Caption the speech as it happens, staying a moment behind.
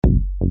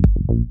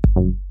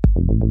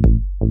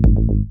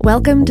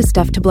Welcome to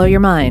Stuff to Blow Your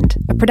Mind,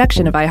 a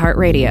production of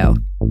iHeartRadio.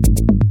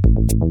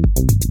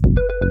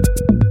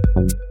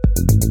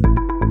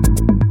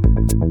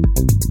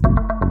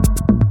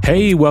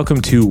 Hey,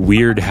 welcome to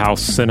Weirdhouse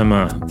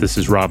Cinema. This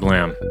is Rob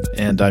Lamb.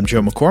 And I'm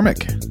Joe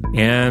McCormick.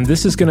 And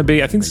this is going to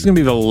be, I think this is going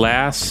to be the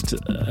last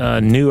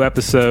new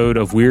episode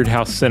of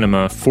Weirdhouse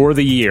Cinema for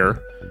the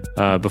year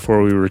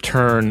before we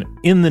return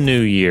in the new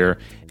year.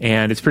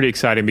 And it's pretty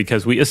exciting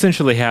because we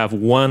essentially have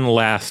one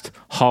last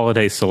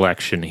holiday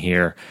selection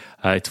here.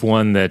 It's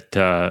one that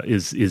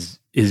is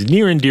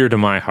near and dear to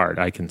my heart,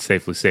 I can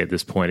safely say at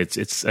this point.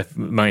 It's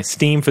my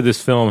esteem for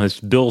this film has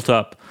built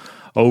up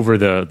over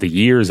the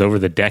years, over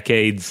the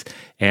decades,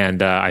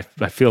 and I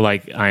feel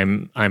like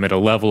I'm at a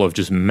level of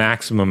just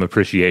maximum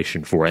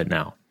appreciation for it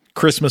now.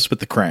 Christmas with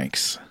the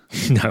Cranks.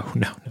 No,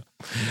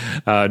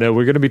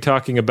 we're going to be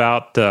talking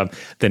about the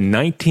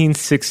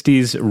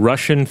 1960s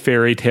Russian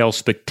fairy tale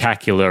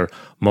spectacular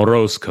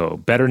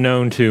Morozko, better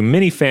known to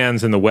many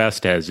fans in the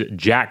West as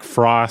Jack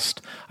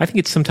Frost. I think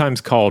it's sometimes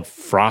called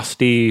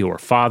Frosty or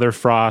Father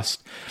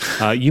Frost.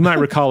 You might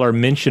recall our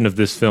mention of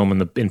this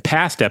film in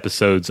past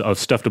episodes of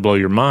Stuff to Blow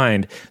Your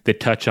Mind that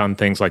touch on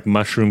things like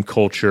mushroom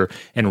culture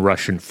and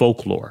Russian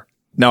folklore.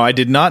 Now, I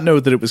did not know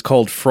that it was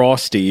called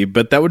Frosty,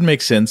 but that would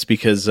make sense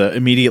because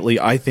immediately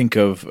I think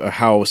of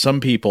how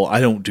some people,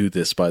 I don't do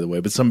this, by the way,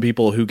 but some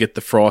people who get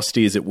the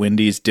Frosties at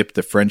Wendy's dip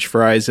the French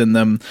fries in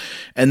them.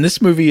 And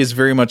this movie is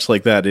very much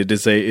like that. It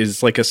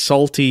is like a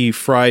salty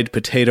fried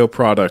potato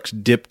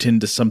product dipped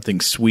into something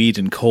sweet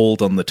and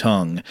cold on the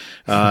tongue.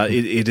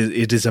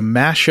 It is a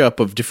mashup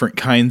of different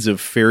kinds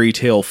of fairy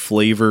tale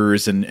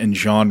flavors and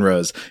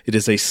genres. It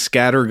is a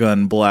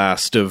scattergun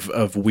blast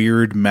of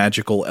weird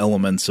magical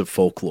elements of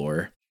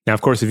folklore. Now,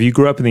 of course, if you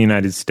grew up in the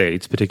United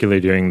States, particularly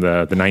during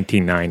the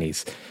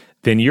 1990s,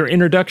 then your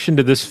introduction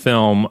to this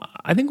film,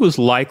 I think, was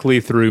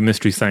likely through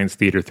Mystery Science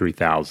Theater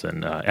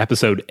 3000,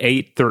 episode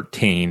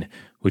 813,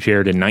 which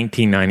aired in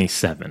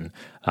 1997.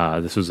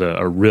 This was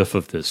a riff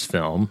of this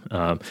film.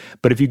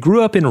 But if you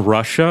grew up in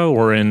Russia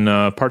or in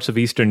parts of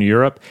Eastern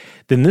Europe,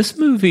 then this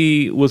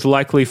movie was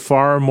likely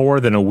far more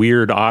than a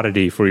weird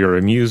oddity for your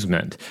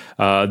amusement.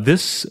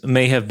 This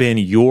may have been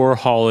your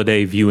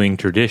holiday viewing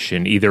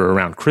tradition, either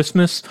around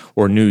Christmas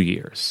or New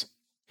Year's.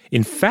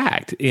 In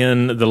fact,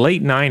 in the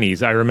late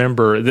 90s, I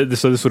remember,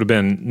 so this would have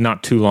been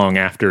not too long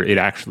after the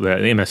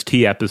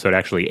MST episode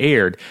actually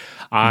aired,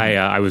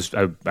 I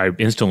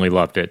instantly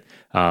loved it.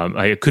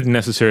 I couldn't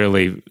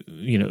necessarily,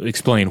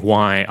 explain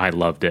why I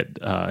loved it,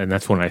 and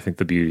that's one I think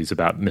the beauties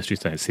about Mystery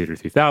Science Theater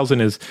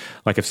 3000 is,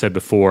 like I've said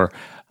before,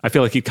 I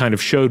feel like it kind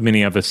of showed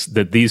many of us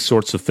that these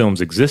sorts of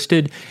films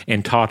existed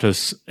and taught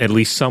us at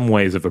least some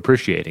ways of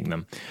appreciating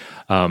them.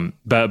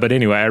 But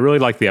anyway, I really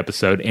liked the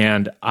episode,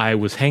 and I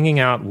was hanging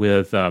out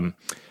with a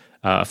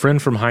friend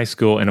from high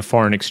school and a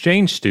foreign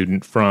exchange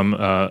student from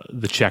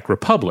the Czech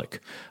Republic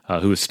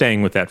who was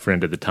staying with that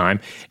friend at the time.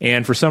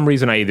 And for some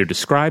reason, I either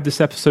described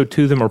this episode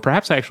to them or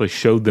perhaps I actually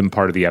showed them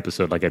part of the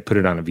episode, like I put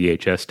it on a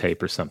VHS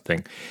tape or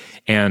something.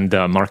 And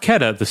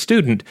Marquetta, the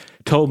student,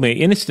 told me,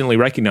 instantly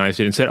recognized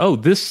it and said, "Oh,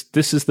 this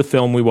is the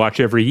film we watch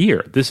every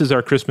year. This is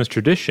our Christmas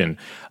tradition.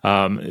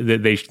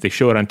 They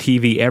show it on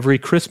TV every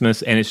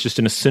Christmas, and it's just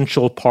an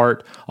essential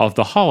part of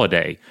the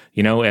holiday,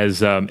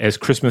 as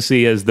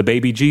Christmassy as the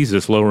baby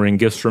Jesus lowering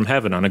gifts from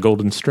heaven on a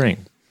golden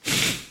string."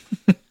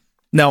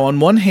 Now, on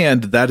one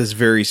hand, that is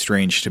very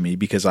strange to me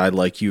because I,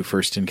 like you,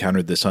 first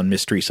encountered this on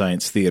Mystery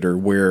Science Theater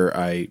where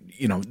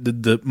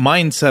the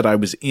mindset I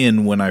was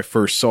in when I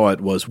first saw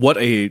it was what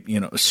a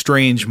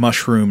strange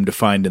mushroom to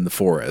find in the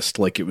forest.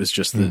 Like it was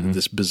just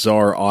this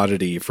bizarre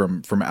oddity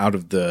from out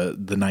of the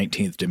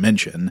 19th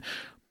dimension.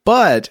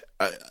 But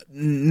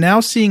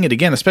now seeing it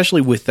again, especially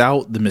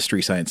without the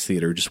Mystery Science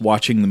Theater, just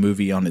watching the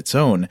movie on its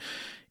own,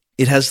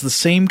 it has the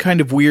same kind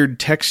of weird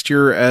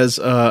texture as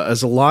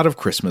a lot of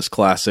Christmas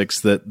classics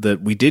that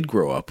we did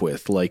grow up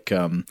with, like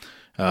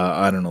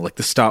I don't know, like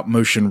the stop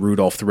motion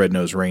Rudolph the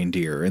Red-Nosed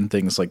Reindeer and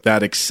things like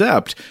that,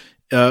 except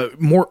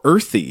more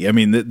earthy. I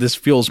mean, this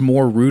feels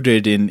more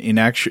rooted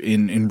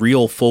in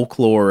real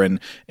folklore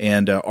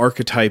and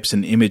archetypes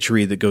and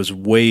imagery that goes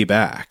way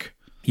back.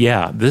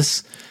 Yeah,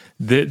 this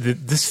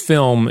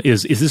film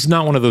is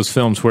not one of those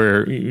films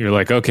where you're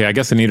like, okay, I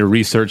guess I need to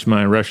research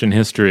my Russian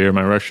history or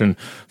my Russian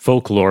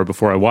folklore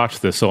before I watch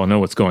this so I'll know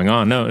what's going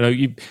on. No,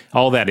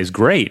 all that is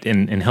great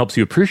and helps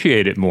you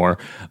appreciate it more.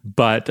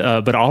 But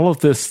all of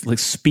this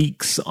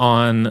speaks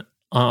on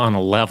a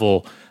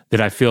level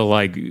that I feel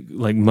like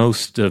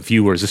most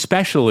viewers,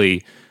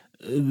 especially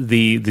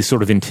the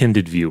sort of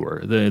intended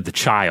viewer, the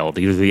child,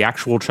 either the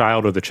actual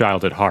child or the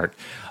child at heart,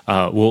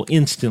 will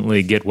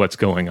instantly get what's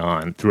going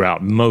on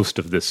throughout most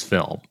of this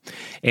film.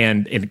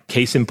 And in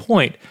case in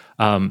point,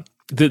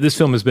 this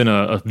film has been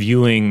a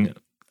viewing.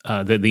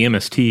 The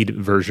MST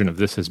version of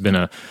this has been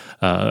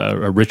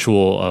a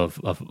ritual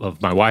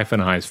of my wife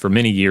and I's for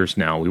many years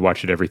now. We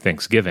watch it every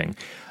Thanksgiving.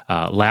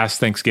 Last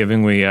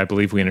Thanksgiving, I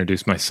believe we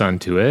introduced my son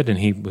to it, and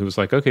he was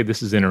like, "Okay,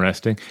 this is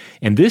interesting."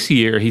 And this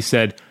year, he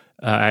said,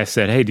 I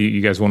said, hey, do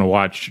you guys want to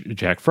watch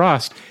Jack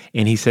Frost?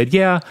 And he said,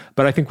 yeah,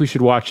 but I think we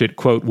should watch it,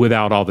 quote,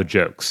 without all the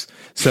jokes.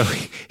 So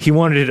he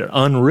wanted it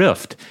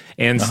unriffed.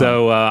 And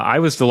so I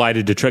was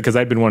delighted to try, because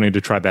I'd been wanting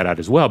to try that out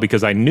as well,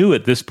 because I knew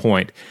at this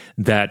point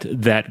that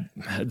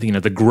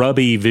the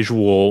grubby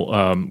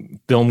visual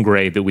film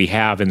grade that we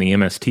have in the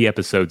MST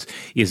episodes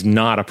is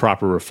not a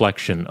proper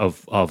reflection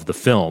of the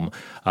film.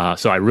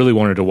 So I really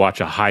wanted to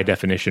watch a high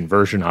definition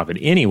version of it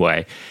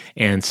anyway.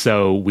 And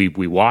so we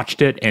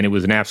watched it, and it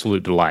was an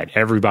absolute delight.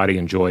 Everybody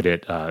enjoyed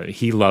it.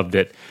 He loved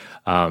it.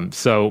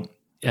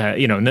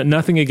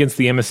 Nothing against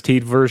the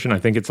MST version. I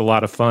think it's a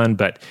lot of fun,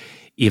 but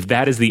if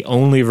that is the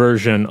only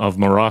version of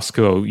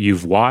Morozko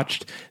you've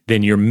watched,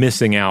 then you're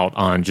missing out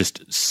on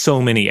just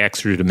so many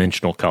extra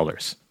dimensional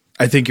colors.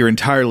 I think you're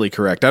entirely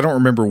correct. I don't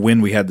remember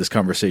when we had this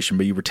conversation,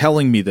 but you were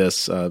telling me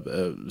this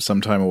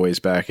some time a ways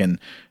back, and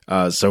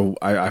so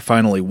I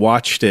finally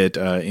watched it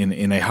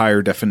in a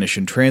higher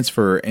definition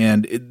transfer,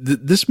 and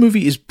this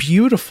movie is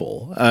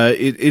beautiful.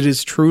 It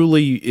is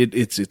truly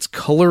it's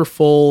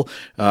colorful.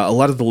 A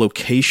lot of the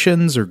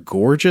locations are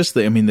gorgeous.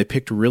 They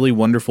picked really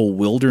wonderful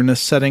wilderness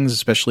settings,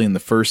 especially in the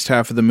first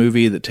half of the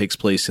movie that takes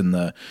place in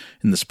the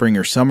spring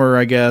or summer,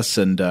 I guess,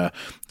 and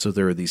so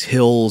there are these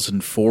hills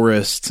and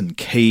forests and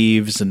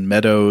caves and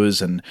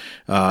meadows, and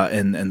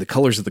the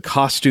colors of the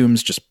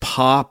costumes just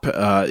pop.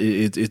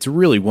 It's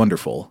really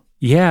wonderful.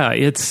 Yeah,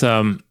 it's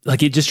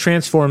it just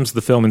transforms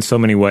the film in so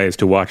many ways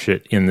to watch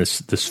it in this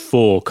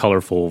full,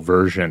 colorful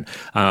version.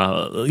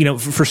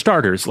 For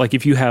starters, like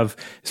if you have,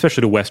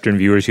 especially to Western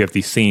viewers, you have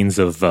these scenes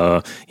of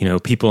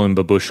people in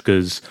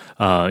babushkas,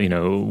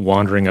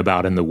 wandering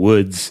about in the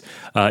woods.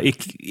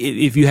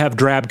 If you have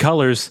drab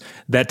colors,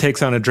 that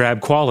takes on a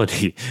drab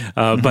quality.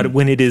 But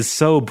when it is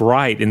so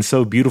bright and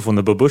so beautiful, and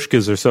the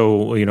babushkas are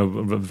so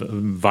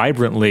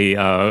vibrantly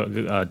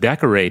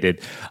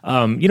decorated,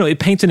 it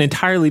paints an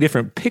entirely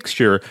different picture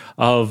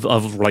of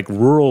like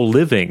rural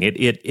living.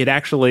 It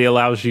actually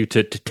allows you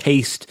to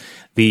taste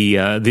the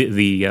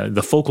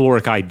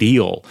folkloric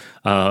ideal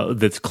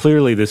that's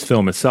clearly this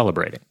film is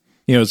celebrating.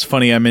 It's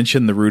funny, I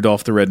mentioned the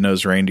Rudolph the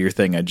Red-Nosed Reindeer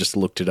thing. I just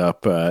looked it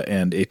up,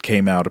 and it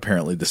came out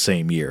apparently the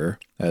same year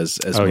as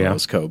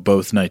Morozko,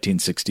 both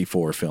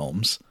 1964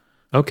 films.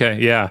 Okay,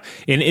 yeah,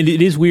 and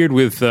it is weird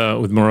with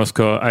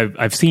Morozko.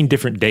 I've seen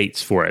different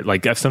dates for it.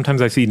 Like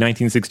sometimes I see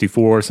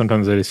 1964,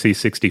 sometimes I see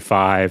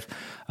 65.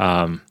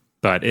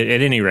 But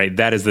at any rate,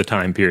 that is the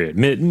time period,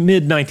 mid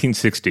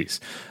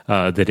 1960s,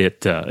 that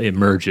it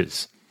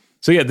emerges.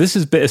 So yeah, this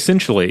is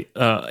essentially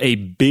a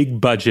big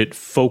budget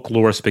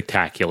folklore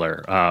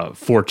spectacular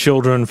for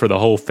children, for the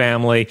whole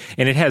family,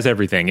 and it has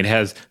everything. It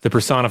has the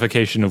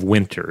personification of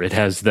winter. It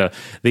has the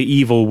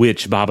evil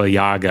witch Baba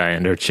Yaga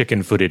and her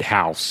chicken-footed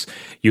house.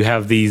 You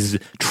have these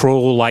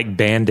troll-like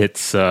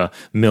bandits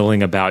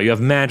milling about. You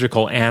have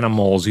magical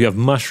animals. You have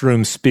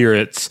mushroom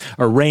spirits,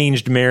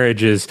 arranged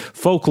marriages,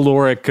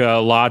 folkloric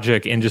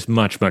logic, and just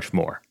much, much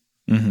more.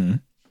 Mm-hmm.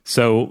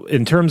 So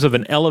in terms of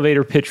an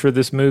elevator pitch for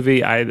this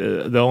movie,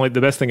 the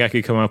best thing I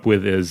could come up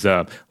with is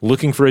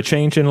looking for a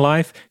change in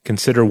life,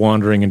 consider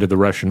wandering into the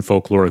Russian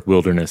folkloric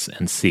wilderness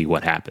and see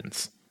what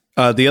happens.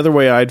 The other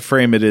way I'd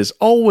frame it is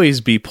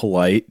always be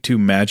polite to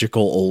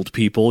magical old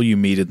people you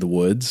meet in the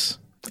woods.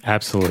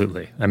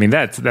 Absolutely. I mean,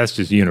 that's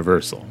just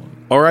universal.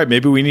 All right,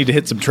 maybe we need to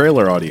hit some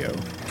trailer audio.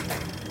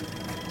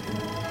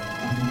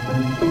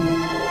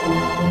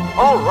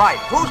 All right,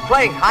 who's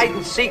playing hide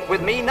and seek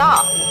with me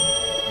now?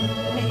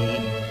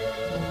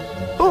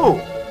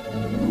 Who?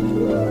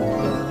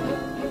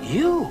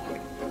 You?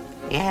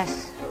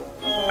 Yes.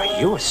 Are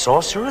you a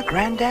sorcerer,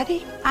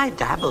 Granddaddy? I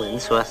dabble in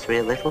sorcery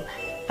a little,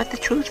 but the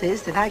truth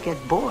is that I get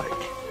bored.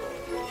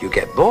 You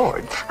get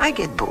bored? I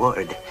get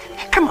bored.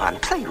 Come on,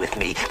 play with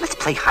me. Let's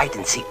play hide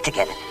and seek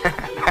together.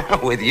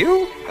 With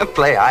you?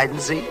 Play hide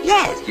and seek?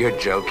 Yes. You're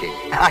joking.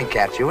 I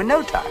catch you in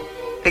no time.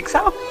 Think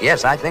so?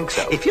 Yes, I think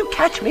so. If you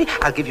catch me,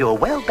 I'll give you a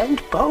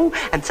well-bent bow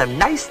and some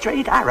nice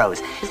straight arrows.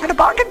 Is that a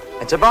bargain?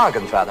 It's a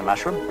bargain, Father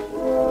Mushroom.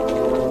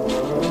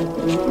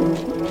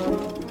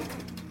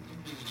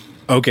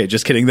 Okay,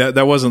 just kidding.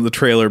 That wasn't the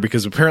trailer,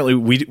 because apparently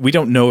we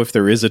don't know if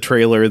there is a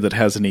trailer that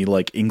has any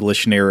like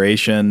English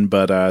narration,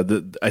 but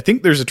I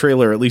think there's a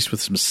trailer at least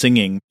with some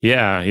singing.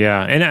 Yeah,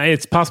 and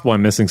it's possible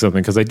I'm missing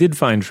something, because I did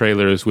find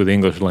trailers with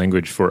English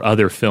language for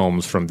other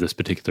films from this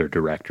particular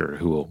director,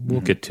 who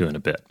we'll get to in a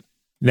bit.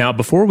 Now,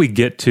 before we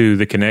get to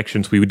the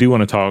connections, we do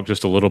want to talk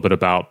just a little bit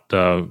about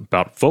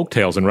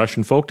folktales and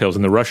Russian folktales,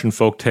 and the Russian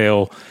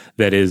folktale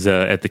that is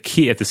at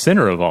the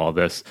center of all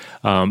this.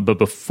 But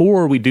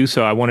before we do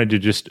so, I wanted to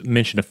just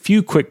mention a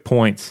few quick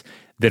points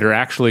that are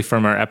actually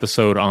from our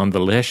episode on the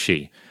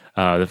Leshy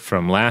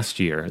from last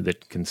year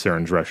that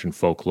concerns Russian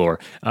folklore.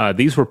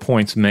 These were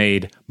points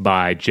made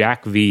by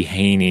Jack V.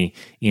 Haney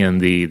in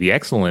the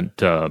excellent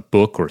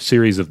book or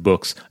series of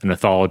books, an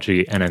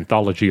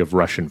anthology of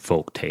Russian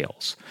folk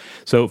tales.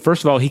 So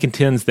first of all, he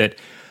contends that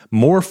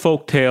more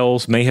folk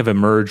tales may have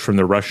emerged from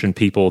the Russian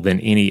people than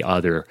any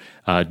other,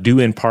 due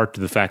in part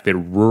to the fact that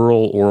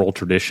rural oral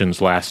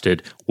traditions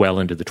lasted well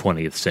into the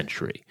 20th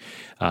century.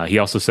 He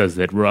also says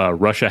that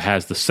Russia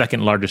has the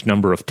second largest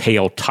number of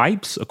tale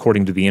types,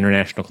 according to the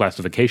International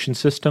Classification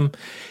System.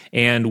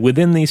 And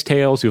within these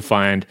tales, you'll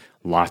find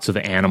lots of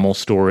animal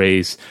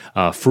stories.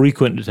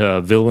 Frequent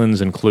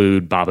villains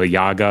include Baba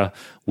Yaga,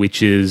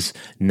 witches,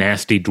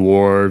 nasty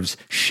dwarves,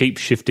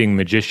 shape-shifting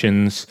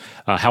magicians.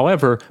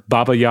 However,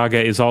 Baba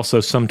Yaga is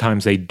also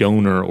sometimes a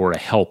donor or a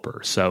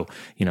helper. So,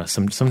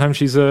 sometimes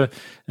she's a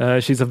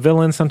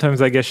villain.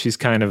 Sometimes I guess she's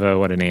kind of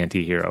an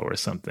anti-hero or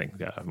something,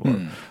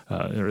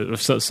 or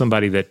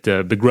somebody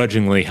that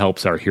begrudgingly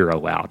helps our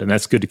hero out. And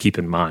that's good to keep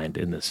in mind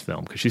in this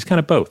film because she's kind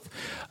of both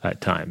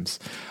at times.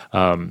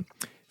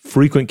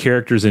 Frequent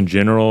characters in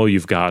general,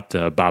 you've got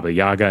Baba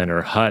Yaga and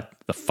her hut,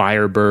 the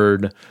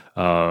Firebird,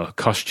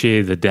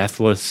 Koshchei the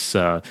Deathless,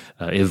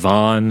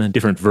 Ivan,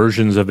 different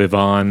versions of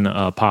Ivan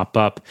pop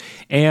up.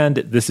 And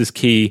this is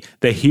key,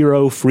 the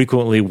hero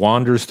frequently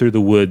wanders through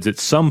the woods at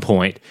some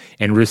point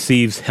and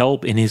receives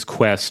help in his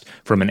quest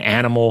from an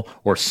animal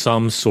or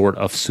some sort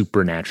of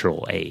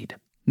supernatural aid.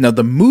 Now,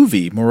 the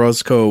movie,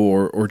 Morozko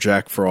or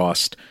Jack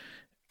Frost,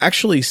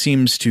 actually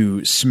seems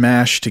to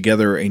smash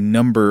together a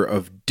number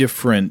of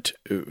different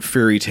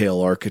fairy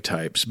tale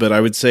archetypes, but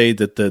I would say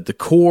that the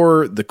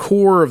core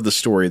of the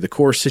story, the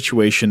core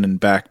situation and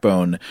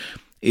backbone,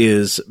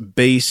 is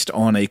based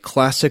on a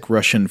classic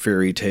Russian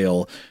fairy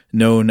tale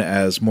known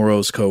as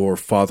Morozko or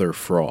Father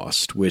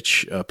Frost,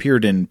 which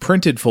appeared in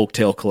printed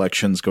folktale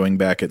collections going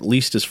back at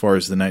least as far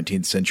as the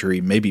 19th century,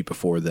 maybe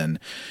before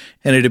then.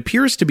 And it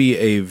appears to be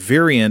a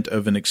variant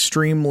of an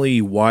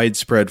extremely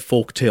widespread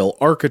folktale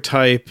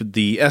archetype,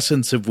 the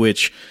essence of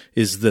which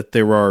is that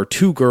there are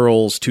two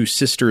girls, two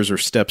sisters or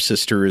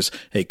stepsisters,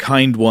 a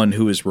kind one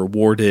who is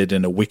rewarded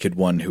and a wicked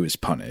one who is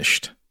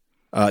punished.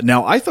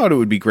 Now, I thought it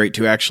would be great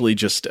to actually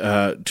just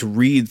to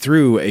read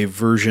through a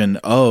version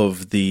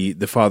of the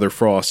Father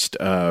Frost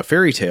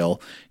fairy tale,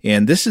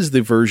 and this is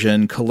the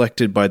version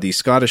collected by the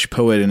Scottish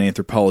poet and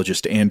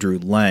anthropologist Andrew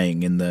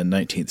Lang in the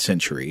 19th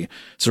century.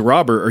 So,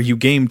 Robert, are you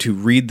game to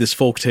read this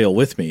folktale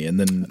with me and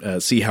then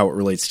see how it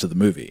relates to the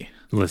movie?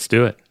 Let's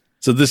do it.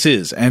 So this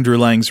is Andrew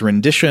Lang's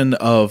rendition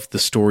of the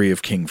story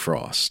of King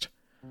Frost.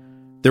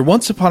 There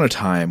once upon a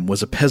time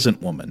was a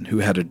peasant woman who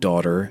had a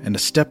daughter and a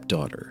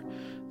stepdaughter.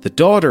 The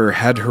daughter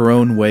had her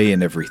own way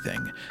in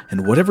everything,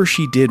 and whatever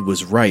she did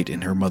was right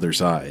in her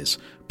mother's eyes,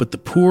 but the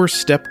poor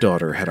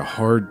stepdaughter had a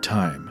hard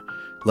time.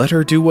 Let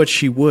her do what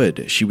she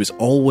would, she was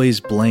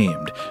always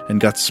blamed, and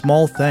got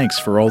small thanks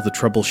for all the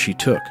trouble she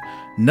took.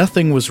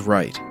 Nothing was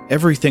right,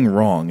 everything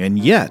wrong, and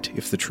yet,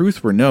 if the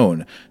truth were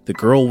known, the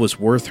girl was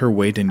worth her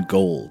weight in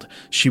gold.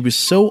 She was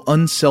so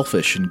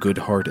unselfish and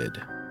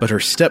good-hearted. But her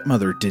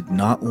stepmother did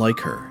not like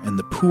her, and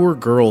the poor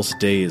girl's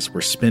days were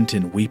spent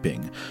in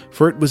weeping,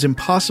 for it was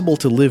impossible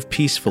to live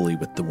peacefully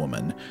with the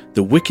woman.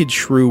 The wicked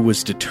shrew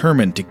was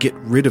determined to get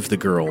rid of the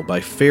girl by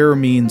fair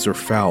means or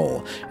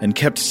foul, and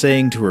kept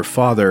saying to her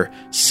father,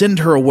 "Send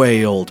her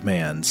away, old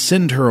man,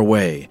 send her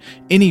away,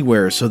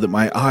 anywhere so that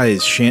my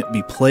eyes shan't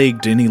be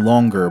plagued any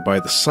longer by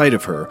the sight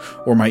of her,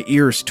 or my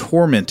ears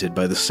tormented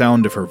by the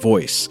sound of her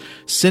voice.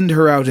 Send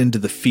her out into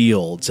the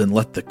fields, and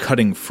let the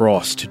cutting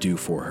frost do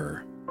for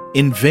her."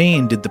 In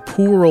vain did the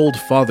poor old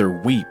father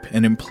weep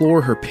and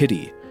implore her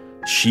pity.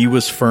 She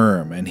was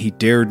firm, and he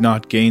dared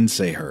not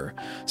gainsay her.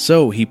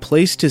 So he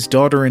placed his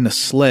daughter in a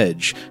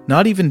sledge,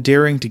 not even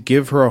daring to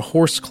give her a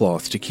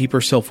horsecloth to keep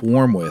herself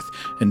warm with,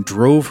 and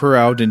drove her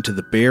out into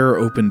the bare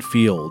open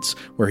fields,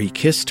 where he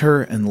kissed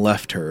her and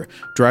left her,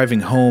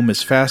 driving home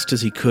as fast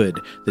as he could,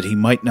 that he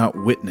might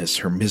not witness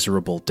her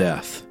miserable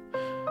death.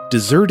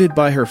 Deserted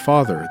by her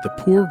father, the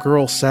poor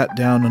girl sat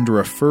down under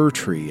a fir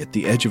tree at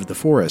the edge of the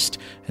forest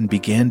and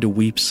began to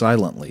weep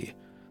silently.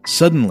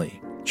 Suddenly,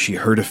 she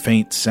heard a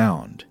faint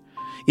sound.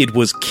 It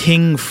was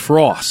King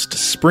Frost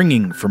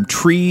springing from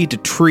tree to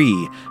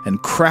tree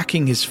and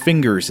cracking his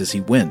fingers as he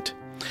went.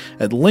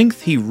 At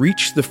length he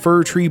reached the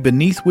fir tree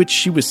beneath which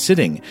she was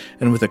sitting,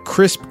 and with a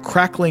crisp,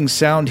 crackling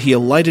sound he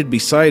alighted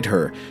beside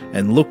her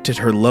and looked at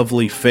her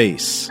lovely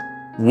face.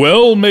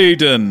 "Well,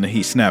 maiden,"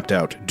 he snapped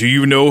out, "do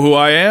you know who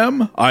I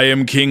am? I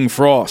am King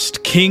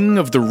Frost, king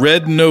of the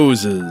red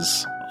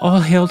noses." "All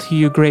hail to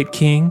you, great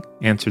king,"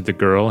 answered the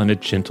girl in a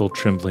gentle,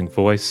 trembling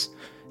voice.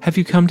 "Have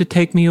you come to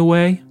take me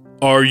away?"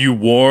 "Are you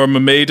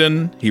warm,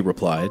 maiden?" he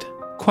replied.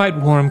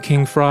 "Quite warm,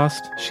 King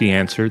Frost," she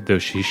answered, though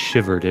she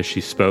shivered as she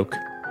spoke.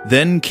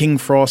 Then King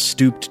Frost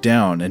stooped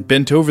down and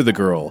bent over the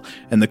girl,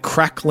 and the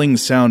crackling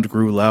sound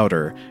grew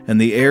louder, and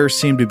the air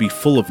seemed to be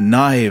full of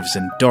knives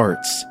and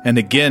darts. And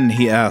again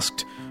he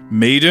asked,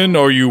 "Maiden,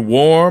 are you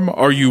warm?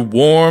 Are you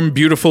warm,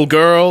 beautiful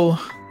girl?"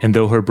 And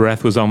though her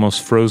breath was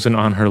almost frozen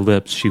on her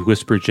lips, she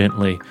whispered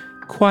gently,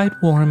 "Quite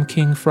warm,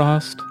 King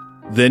Frost."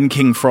 Then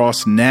King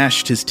Frost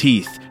gnashed his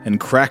teeth and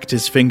cracked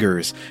his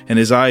fingers, and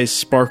his eyes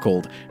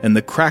sparkled, and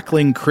the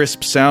crackling,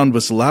 crisp sound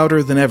was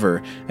louder than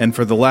ever, and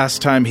for the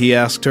last time he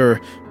asked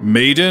her,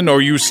 "Maiden, are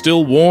you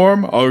still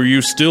warm? Are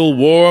you still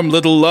warm,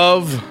 little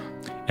love?"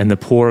 and the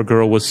poor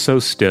girl was so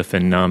stiff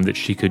and numb that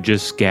she could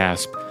just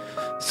gasp,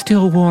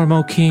 "Still warm,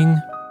 O king."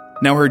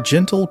 Now her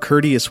gentle,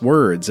 courteous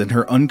words and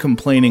her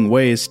uncomplaining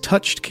ways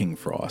touched King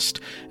Frost,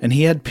 and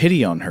he had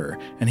pity on her,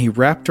 and he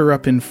wrapped her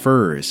up in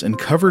furs and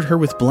covered her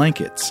with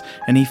blankets,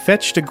 and he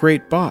fetched a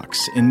great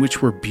box in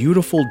which were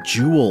beautiful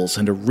jewels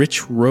and a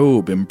rich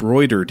robe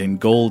embroidered in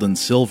gold and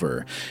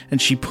silver,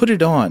 and she put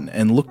it on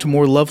and looked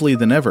more lovely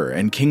than ever,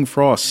 and King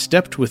Frost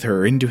stepped with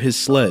her into his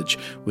sledge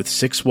with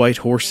 6 white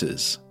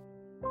horses.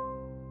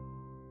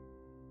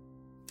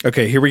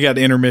 Okay, here we got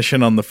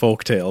intermission on the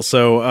folktale.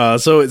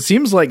 So it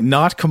seems like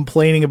not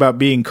complaining about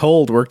being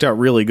cold worked out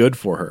really good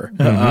for her.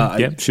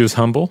 Yep, she was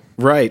humble.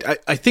 Right.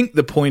 I think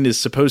the point is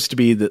supposed to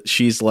be that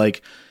she's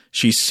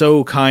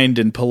so kind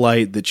and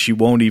polite that she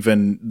won't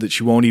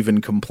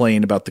even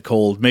complain about the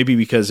cold. Maybe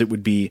because it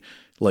would be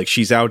like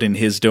she's out in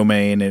his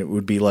domain, and it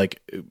would be like,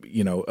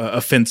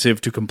 offensive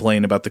to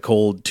complain about the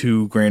cold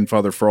to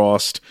Grandfather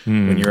Frost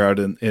when you're out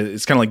in.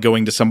 It's kind of like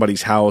going to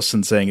somebody's house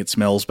and saying it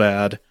smells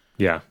bad.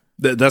 Yeah.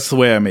 That's the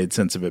way I made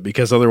sense of it,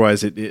 because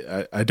otherwise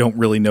I don't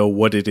really know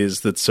what it is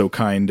that's so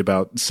kind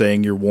about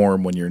saying you're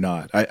warm when you're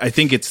not. I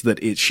think it's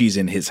that she's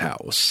in his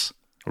house.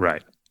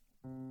 Right.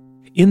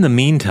 In the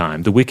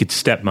meantime, the wicked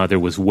stepmother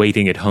was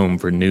waiting at home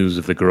for news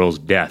of the girl's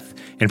death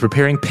and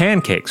preparing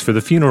pancakes for the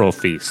funeral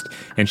feast.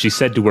 And she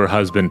said to her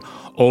husband,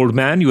 "Old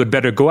man, you had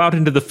better go out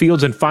into the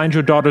fields and find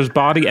your daughter's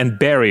body and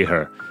bury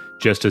her."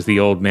 Just as the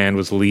old man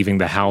was leaving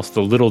the house,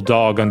 the little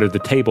dog under the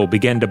table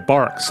began to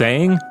bark,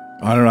 saying,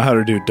 I don't know how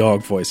to do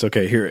dog voice.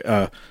 Okay, here.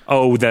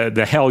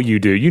 The hell you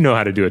do. You know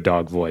how to do a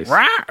dog voice. Do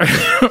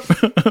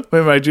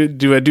I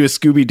do a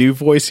Scooby-Doo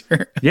voice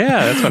here?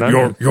 Yeah, that's what I'm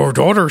doing. Your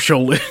daughter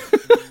shall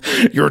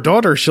live. Your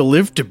daughter shall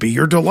live to be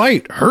your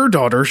delight. Her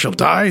daughter shall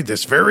die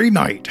this very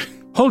night.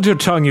 Hold your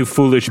tongue, you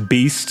foolish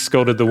beast,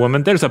 scolded the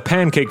woman. There's a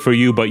pancake for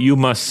you, but you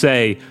must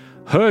say,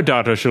 her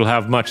daughter shall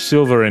have much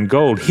silver and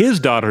gold.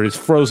 His daughter is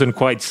frozen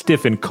quite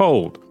stiff and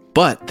cold.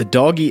 But the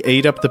doggy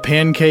ate up the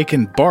pancake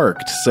and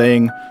barked,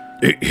 saying,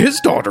 his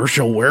daughter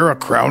shall wear a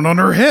crown on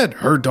her head.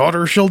 Her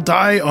daughter shall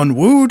die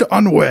unwooed,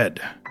 unwed.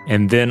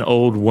 And then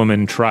old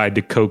woman tried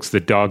to coax the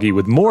doggy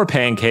with more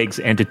pancakes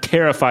and to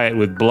terrify it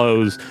with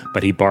blows,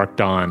 but he barked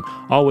on,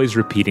 always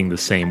repeating the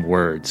same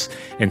words.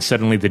 And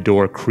suddenly the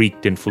door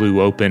creaked and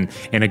flew open,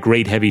 and a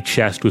great heavy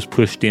chest was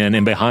pushed in,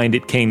 and behind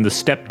it came the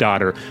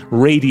stepdaughter,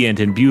 radiant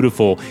and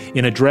beautiful,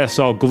 in a dress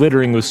all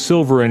glittering with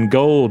silver and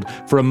gold.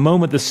 For a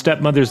moment the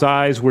stepmother's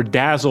eyes were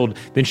dazzled.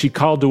 Then she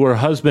called to her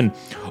husband,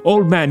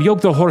 "Old man,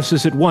 yoke the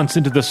horses at once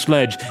into the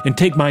sledge, and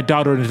take my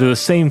daughter into the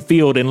same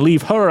field, and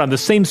leave her on the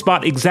same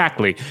spot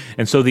exactly."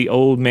 And so the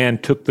old man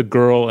took the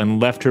girl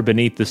and left her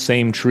beneath the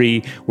same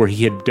tree where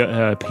he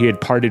had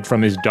parted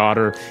from his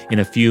daughter. In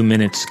a few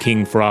minutes,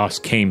 King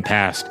Frost came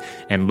past,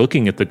 and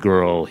looking at the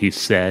girl, he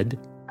said,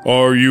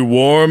 "Are you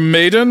warm,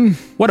 maiden?"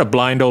 "What a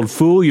blind old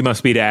fool you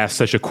must be to ask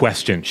such a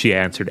question," she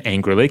answered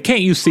angrily. "Can't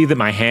you see that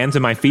my hands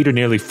and my feet are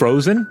nearly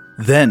frozen?"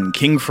 Then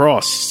King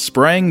Frost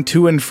sprang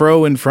to and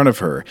fro in front of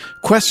her,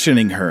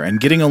 questioning her and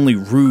getting only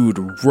rude,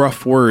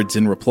 rough words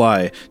in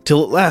reply,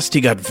 till at last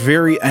he got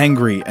very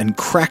angry and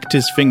cracked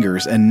his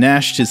fingers and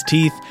gnashed his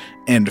teeth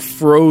and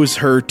froze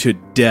her to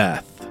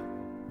death.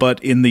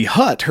 But in the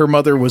hut, her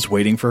mother was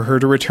waiting for her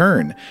to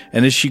return,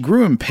 and as she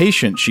grew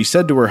impatient, she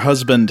said to her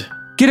husband,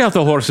 "Get out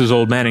the horses,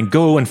 old man, and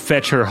go and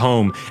fetch her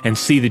home, and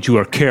see that you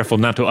are careful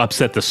not to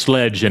upset the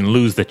sledge and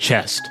lose the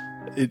chest."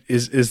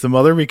 Is the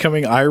mother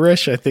becoming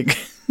Irish? I think.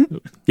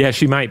 Yeah,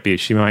 she might be.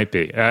 She might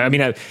be.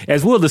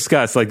 As we'll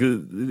discuss,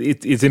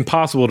 it's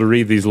impossible to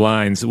read these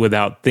lines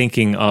without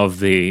thinking of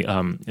the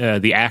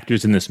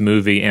actors in this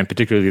movie, and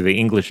particularly the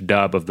English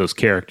dub of those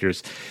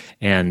characters.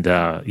 And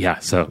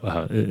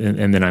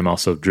and then I'm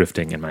also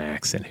drifting in my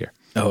accent here.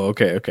 Oh,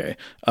 okay.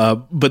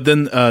 But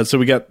then, so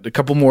we got a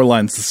couple more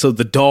lines. So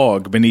the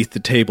dog beneath the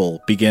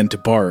table began to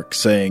bark,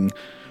 saying,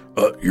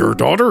 "Your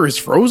daughter is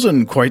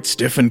frozen quite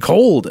stiff and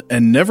cold,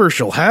 and never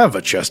shall have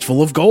a chest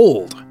full of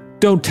gold."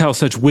 "Don't tell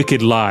such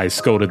wicked lies,"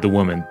 scolded the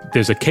woman.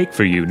 "There's a cake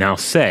for you. Now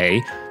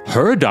say,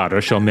 her daughter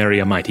shall marry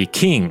a mighty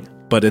king."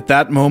 But at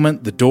that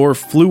moment, the door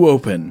flew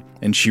open,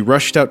 and she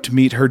rushed out to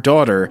meet her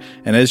daughter,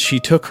 and as she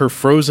took her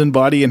frozen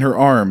body in her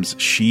arms,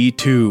 she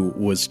too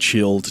was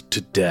chilled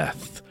to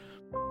death.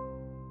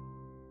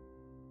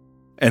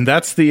 And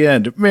that's the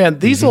end. Man,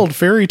 these old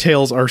fairy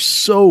tales are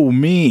so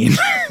mean.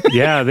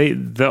 Yeah,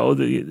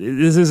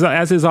 this is,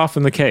 as is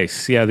often the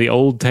case. Yeah, the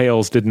old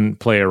tales didn't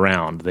play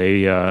around.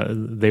 They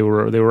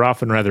were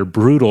often rather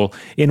brutal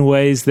in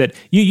ways that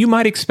you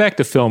might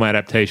expect a film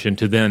adaptation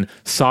to then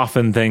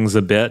soften things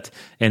a bit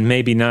and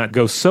maybe not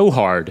go so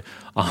hard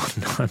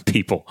on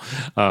people,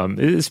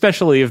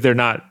 especially if they're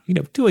not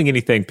doing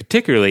anything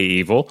particularly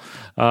evil.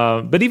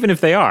 But even if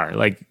they are,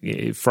 like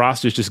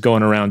Frost is just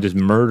going around just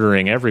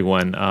murdering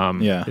everyone.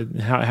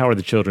 How are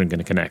the children going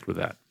to connect with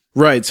that?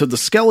 Right, so the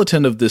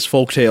skeleton of this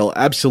folktale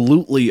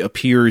absolutely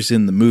appears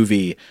in the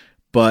movie,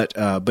 But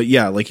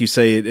yeah, like you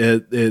say,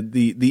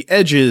 the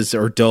edges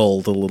are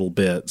dulled a little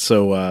bit.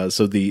 So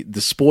the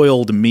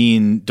spoiled,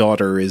 mean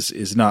daughter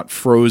is not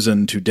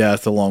frozen to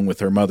death along with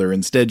her mother.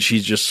 Instead,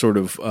 she's just sort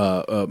of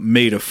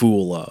made a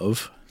fool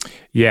of.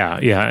 Yeah,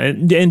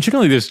 and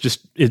generally, there's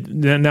just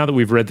now that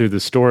we've read through the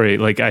story,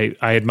 like I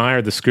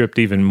admire the script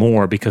even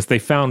more because they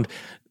found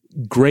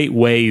great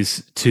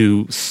ways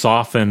to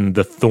soften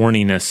the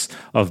thorniness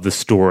of the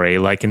story.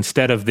 Like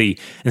instead of the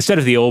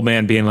old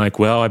man being like,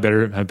 well, I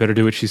better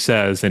do what she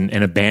says and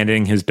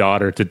abandoning his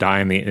daughter to die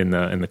in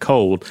the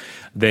cold,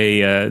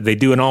 they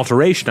do an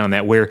alteration on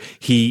that where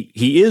he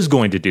is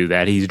going to do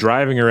that. He's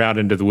driving her out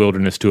into the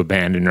wilderness to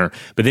abandon her,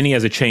 but then he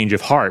has a change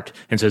of heart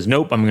and says,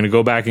 nope, I'm going to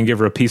go back and give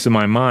her a piece of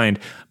my mind.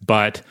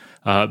 But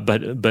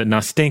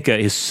Nastenka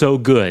is so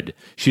good.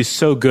 She's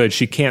so good.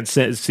 She can't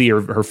see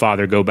her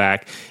father go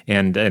back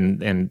and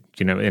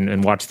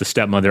watch the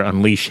stepmother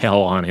unleash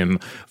hell on him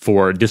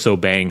for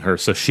disobeying her.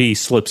 So she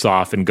slips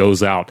off and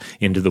goes out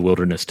into the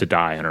wilderness to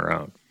die on her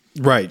own.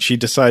 Right. She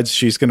decides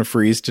she's going to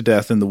freeze to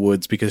death in the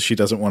woods because she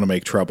doesn't want to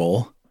make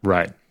trouble.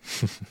 Right.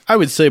 I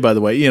would say, by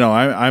the way,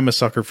 I'm a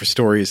sucker for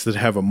stories that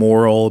have a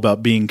moral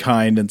about being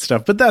kind and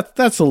stuff, but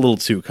that's a little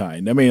too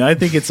kind. I mean, I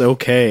think it's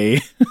okay.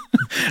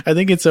 I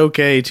think it's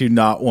okay to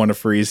not want to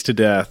freeze to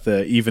death,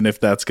 even if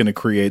that's going to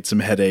create some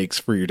headaches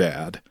for your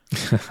dad.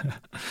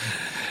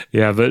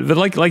 Yeah, but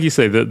like you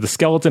say, the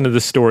skeleton of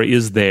the story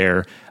is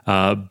there,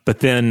 but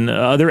then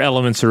other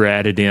elements are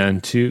added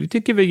in to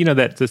give it,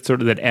 that sort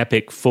of that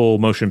epic full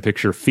motion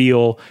picture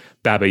feel.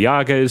 Baba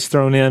Yaga is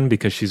thrown in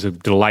because she's a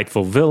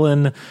delightful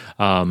villain.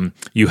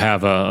 You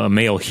have a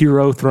male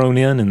hero thrown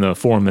in the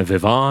form of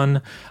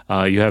Ivan.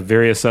 You have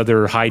various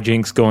other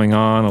hijinks going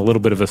on, a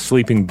little bit of a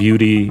Sleeping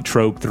Beauty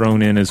trope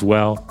thrown in as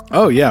well.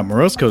 Oh, yeah,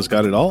 Morozko's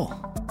got it all.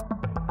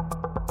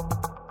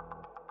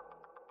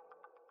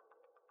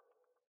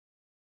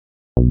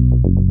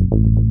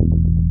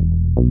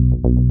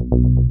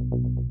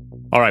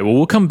 All right, well,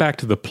 we'll come back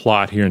to the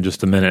plot here in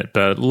just a minute,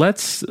 but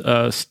let's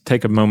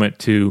take a moment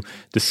to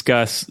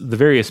discuss the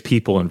various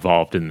people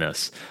involved in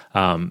this.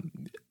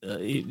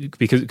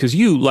 Because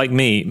you, like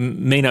me,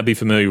 may not be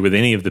familiar with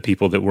any of the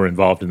people that were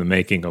involved in the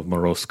making of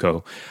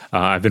Morozko.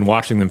 I've been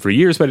watching them for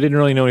years, but I didn't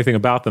really know anything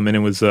about them, and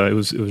it was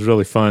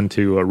really fun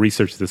to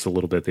research this a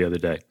little bit the other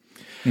day.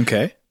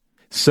 Okay.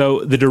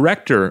 So the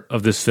director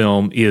of this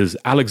film is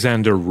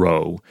Alexander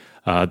Rowe.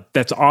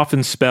 That's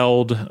often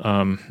spelled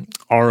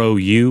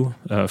R-O-U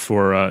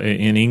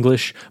in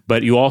English,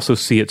 but you also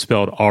see it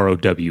spelled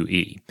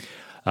R-O-W-E.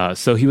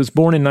 So he was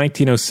born in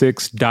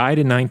 1906, died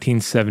in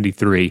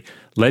 1973,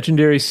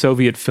 legendary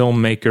Soviet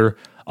filmmaker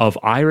of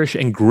Irish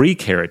and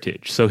Greek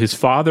heritage. So his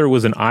father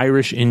was an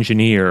Irish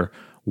engineer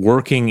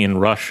working in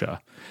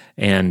Russia,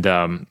 and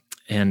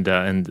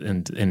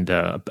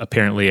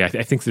apparently, I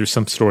think there's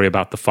some story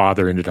about the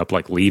father ended up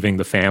like leaving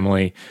the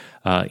family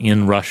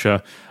in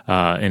Russia.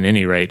 At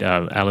any rate,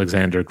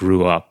 Alexander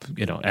grew up,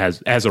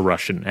 as a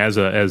Russian, and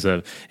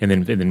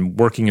then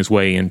working his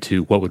way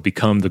into what would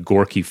become the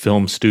Gorky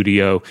Film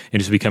Studio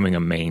and just becoming a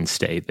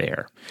mainstay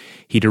there.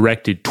 He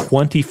directed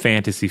 20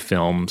 fantasy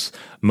films,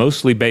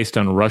 mostly based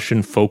on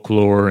Russian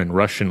folklore and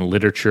Russian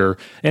literature,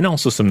 and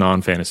also some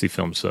non-fantasy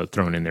films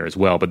thrown in there as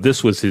well. But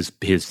this was his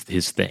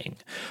thing,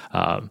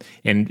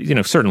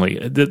 and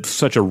certainly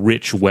such a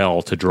rich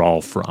well to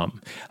draw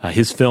from.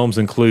 His films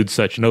include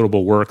such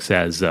notable works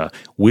as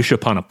Wish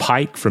Upon a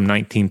Pike from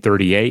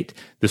 1938.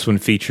 This one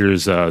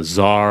features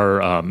Tsar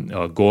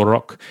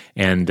Gorok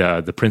and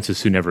The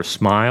Princess Who Never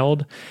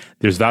Smiled.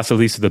 There's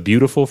Vasilisa the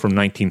Beautiful from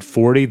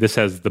 1940. This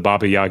has the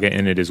Baba Yaga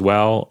in it as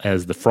well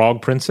as the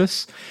Frog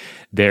Princess.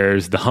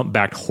 There's The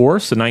Humpbacked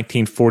Horse, a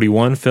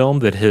 1941 film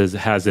that has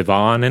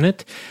Ivan in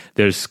it.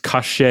 There's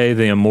Koshchei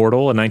the Immortal,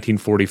 a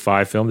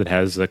 1945 film that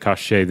has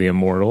Koshchei the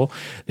Immortal.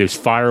 There's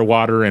Fire,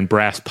 Water, and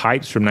Brass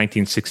Pipes from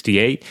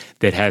 1968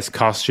 that has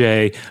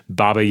Koshchei,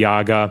 Baba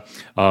Yaga,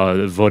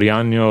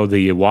 Vodiano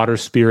the Water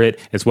Spirit,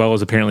 as well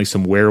as apparently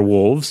some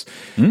werewolves.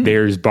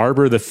 There's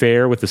Barber the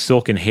Fair with the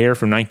Silken Hair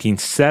from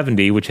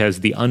 1970, which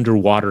has the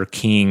Underwater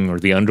King or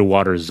the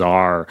Underwater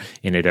Tsar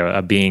in it,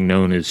 a being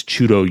known as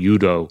Chudo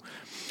Yudo.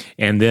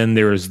 And then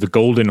there's The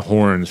Golden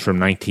Horns from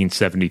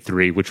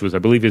 1973, which was, I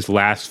believe, his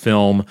last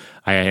film.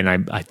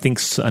 I think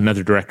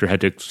another director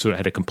had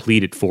to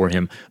complete it for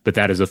him, but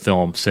that is a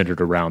film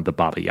centered around the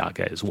Baba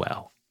Yaga as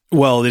well.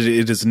 Well,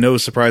 it is no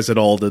surprise at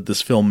all that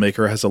this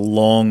filmmaker has a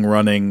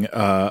long-running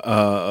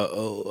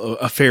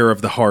affair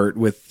of the heart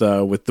with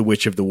the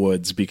Witch of the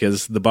Woods,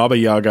 because the Baba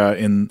Yaga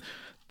in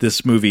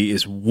this movie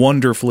is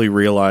wonderfully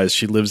realized.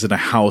 She lives in a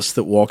house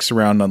that walks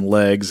around on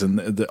legs,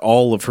 and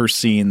all of her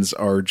scenes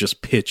are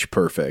just pitch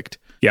perfect.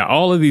 Yeah,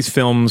 all of these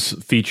films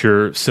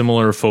feature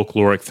similar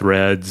folkloric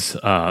threads,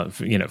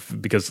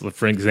 because,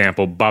 for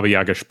example, Baba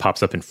Yaga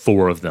pops up in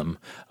 4 of them.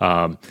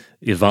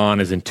 Ivan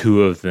is in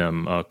 2 of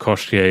them.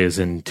 Koshke is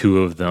in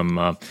 2 of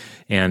them.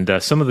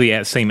 And some of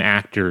the same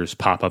actors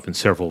pop up in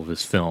several of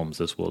his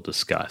films, as we'll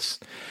discuss.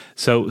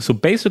 So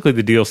basically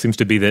the deal seems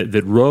to be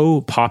that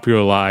Rowe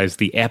popularized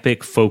the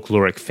epic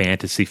folkloric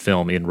fantasy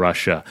film in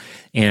Russia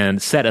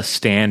and set a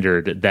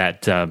standard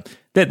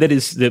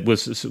that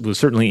was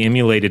certainly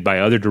emulated by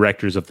other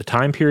directors of the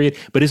time period,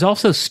 but is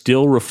also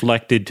still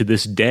reflected to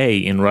this day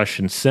in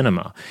Russian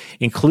cinema,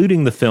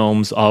 including the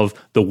films of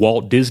the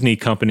Walt Disney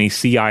Company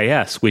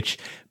CIS, which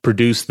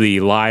produced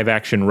the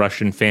live-action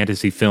Russian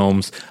fantasy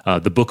films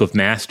The Book of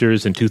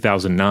Masters in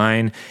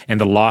 2009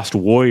 and the Lost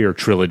Warrior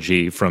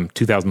trilogy from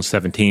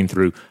 2017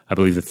 through, I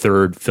believe, the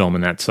 3rd film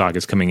in that saga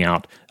is coming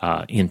out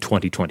in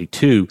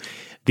 2022.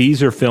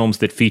 These are films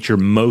that feature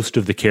most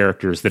of the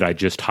characters that I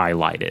just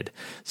highlighted.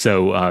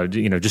 So,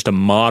 just a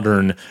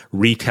modern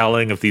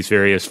retelling of these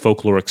various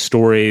folkloric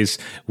stories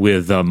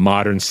with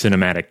modern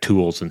cinematic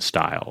tools and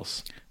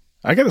styles.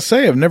 I got to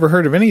say, I've never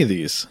heard of any of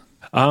these.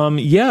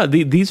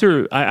 These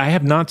are, I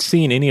have not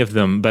seen any of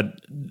them, but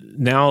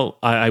now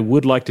I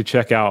would like to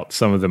check out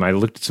some of them. I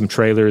looked at some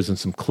trailers and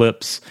some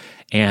clips,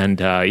 and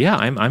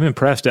I'm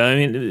impressed.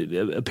 I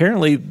mean,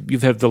 apparently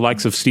you've had the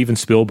likes of Steven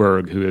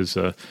Spielberg, who has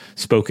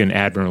spoken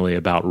admirably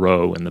about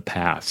Rowe in the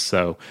past.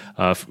 So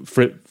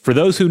for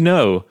those who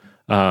know,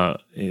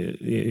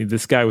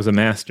 this guy was a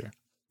master.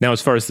 Now,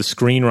 as far as the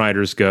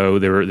screenwriters go,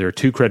 there are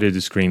 2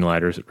 credited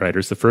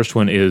screenwriters. The first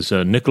one is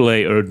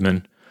Nikolai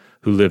Erdman,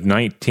 who lived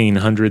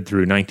 1900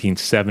 through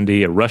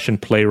 1970, a Russian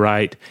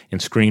playwright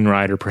and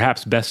screenwriter,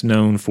 perhaps best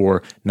known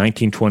for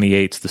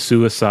 1928's The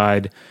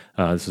Suicide.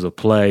 This is a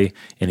play,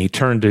 and he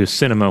turned to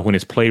cinema when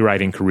his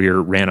playwriting career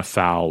ran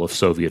afoul of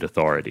Soviet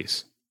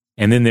authorities.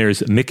 And then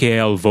there's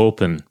Mikhail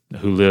Volpin,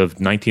 who lived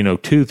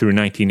 1902 through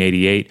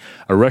 1988,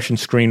 a Russian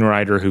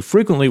screenwriter who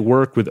frequently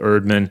worked with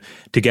Erdman.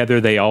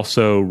 Together, they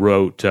also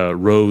wrote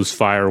Rose,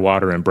 Fire,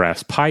 Water, and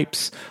Brass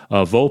Pipes.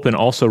 Volpin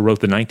also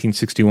wrote the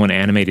 1961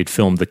 animated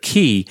film The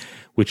Key,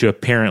 which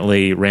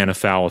apparently ran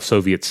afoul of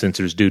Soviet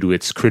censors due to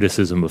its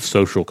criticism of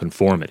social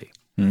conformity.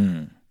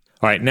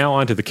 All right, now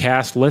on to the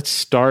cast. Let's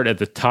start at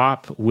the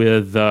top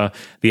with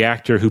the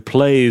actor who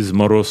plays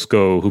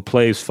Morozko, who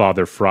plays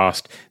Father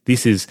Frost.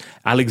 This is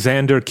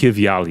Alexander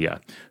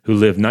Kivyalya, who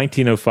lived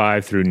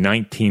 1905 through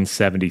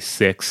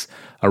 1976.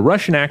 A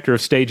Russian actor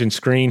of stage and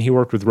screen, he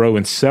worked with Rowe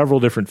in several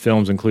different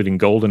films, including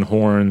Golden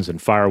Horns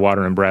and Fire,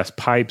 Water, and Brass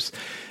Pipes,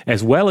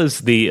 as well as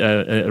the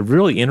a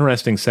really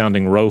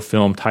interesting-sounding Rowe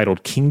film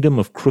titled Kingdom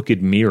of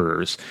Crooked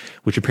Mirrors,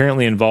 which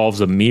apparently involves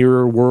a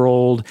mirror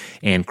world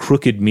and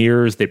crooked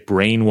mirrors that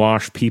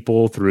brainwash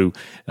people through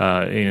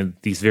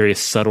these various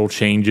subtle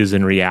changes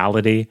in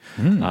reality.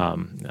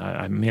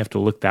 I may have to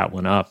look that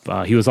one up.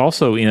 He was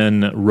also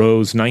in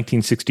Rowe's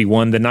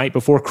 1961 The Night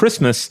Before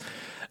Christmas,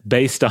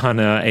 based on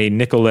a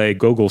Nikolai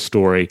Gogol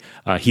story.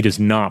 He does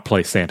not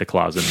play Santa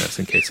Claus in this,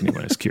 in case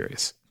anyone is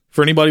curious.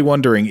 For anybody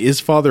wondering, is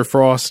Father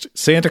Frost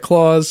Santa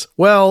Claus?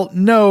 Well,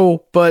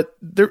 no, but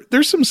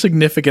there's some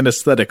significant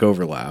aesthetic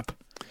overlap.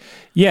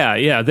 Yeah.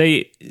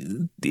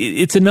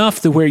 It's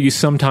enough to where you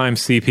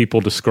sometimes see people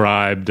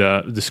describe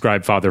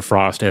Father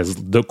Frost as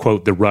the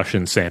quote the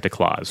Russian Santa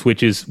Claus,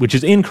 which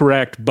is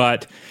incorrect,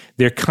 but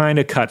they're kind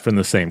of cut from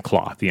the same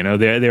cloth. You know,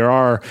 there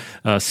are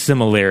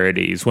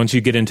similarities. Once you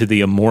get into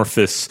the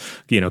amorphous,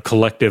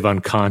 collective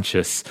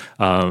unconscious,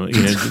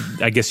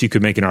 I guess you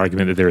could make an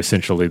argument that they're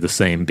essentially the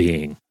same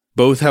being.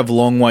 Both have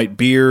long white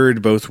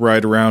beard, both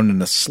ride around in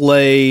a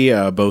sleigh,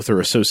 both are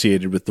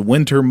associated with the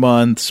winter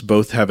months,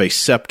 both have a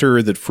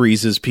scepter that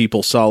freezes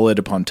people solid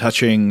upon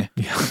touching.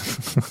 Yeah.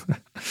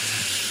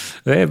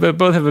 They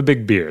both have a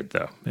big beard,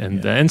 though,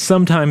 and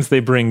sometimes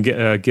they bring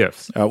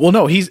gifts.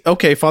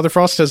 Father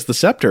Frost has the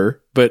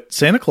scepter, but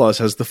Santa Claus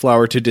has the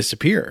flower to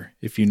disappear.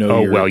 If you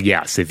know.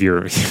 Yes. If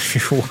you're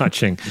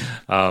watching,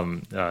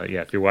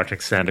 if you're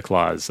watching Santa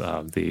Claus,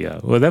 that's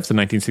the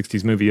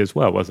 1960s movie as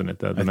well, wasn't it?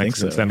 The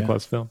Mexican Santa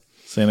Claus film.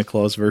 Santa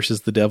Claus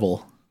versus the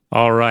Devil.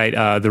 All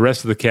right, the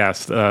rest of the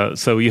cast.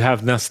 So you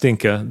have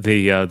Nastinka,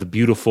 the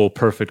beautiful,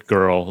 perfect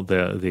girl,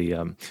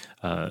 the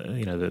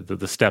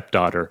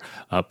stepdaughter,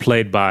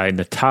 played by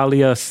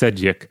Natalia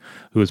Sedgwick,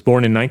 who was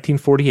born in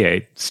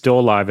 1948,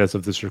 still alive as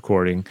of this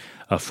recording,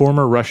 a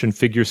former Russian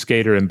figure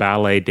skater and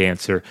ballet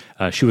dancer.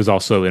 She was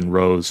also in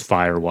Rose,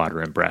 Fire, Water,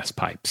 and Brass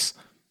Pipes.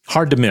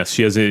 Hard to miss.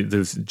 She has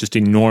those just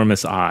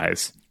enormous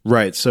eyes.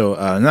 Right, so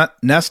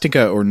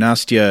Nastinka or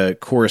Nastya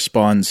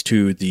corresponds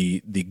to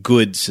the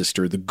good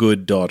sister, the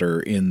good daughter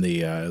in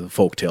the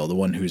folktale, the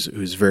one who's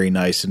very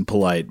nice and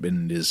polite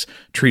and is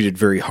treated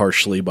very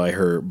harshly by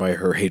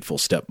her hateful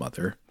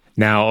stepmother.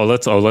 Now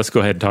let's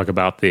go ahead and talk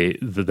about the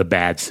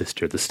bad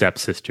sister, the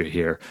stepsister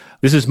here.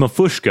 This is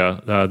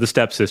Mafushka, the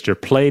stepsister,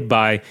 played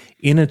by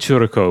Inna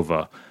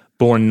Churakova,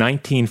 born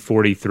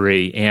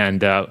 1943,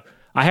 and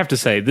I have to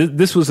say,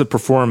 this was a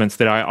performance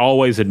that I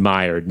always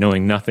admired,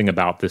 knowing nothing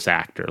about this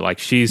actor. Like,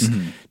 she's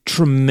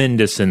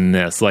tremendous in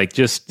this. Like,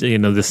 just, you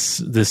know,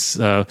 this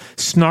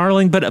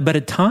snarling, but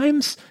at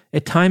times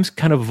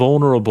kind of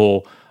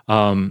vulnerable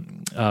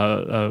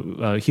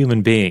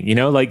human being. You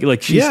know,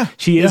 like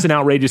she is an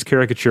outrageous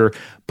caricature,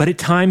 but at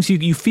times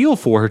you feel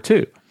for her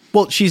too.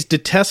 Well, she's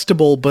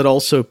detestable, but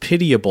also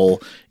pitiable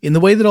in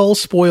the way that all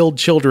spoiled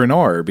children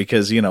are,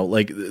 because, you know,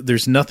 like,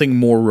 there's nothing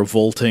more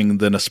revolting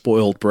than a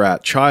spoiled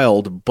brat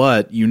child,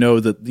 but you know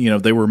that, you know,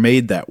 they were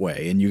made that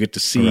way, and you get to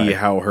see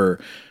how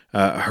her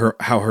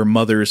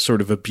mother's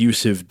sort of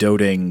abusive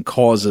doting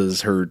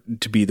causes her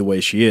to be the way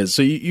she is.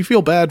 So you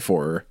feel bad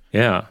for her.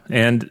 Yeah.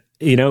 And,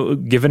 you know,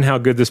 given how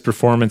good this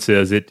performance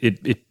is,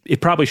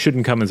 it probably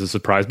shouldn't come as a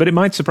surprise, but it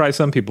might surprise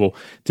some people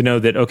to know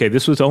that, okay,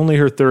 this was only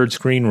her third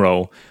screen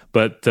role,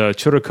 but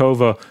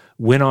Churyakova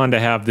went on to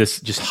have this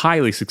just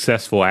highly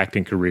successful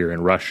acting career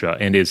in Russia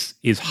and is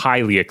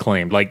highly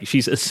acclaimed. Like,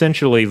 she's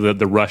essentially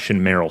the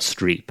Russian Meryl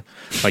Streep.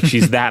 Like,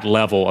 she's that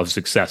level of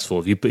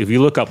successful. If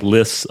you look up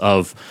lists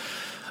of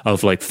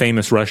like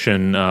famous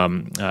Russian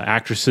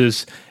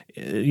actresses,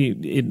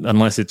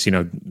 unless it's, you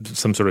know,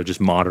 some sort of just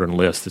modern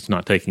list that's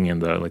not taking in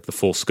the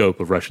full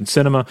scope of Russian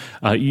cinema,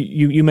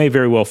 you may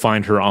very well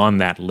find her on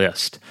that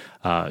list.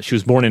 She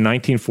was born in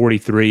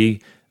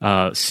 1943,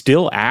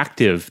 still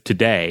active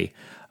today.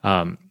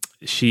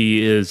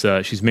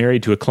 She's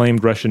married to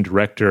acclaimed Russian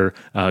director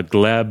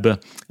Gleb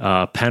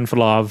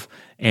Panfilov,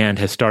 and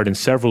has starred in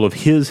several of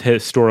his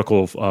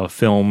historical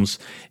films,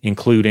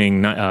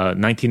 including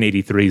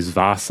 1983's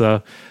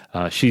Vasa.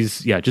 She's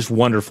just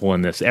wonderful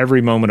in this.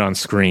 Every moment on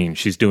screen,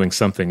 she's doing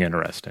something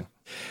interesting.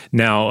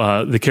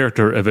 Now, the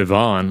character of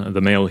Ivan,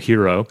 the male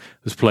hero,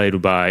 was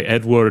played by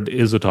Edward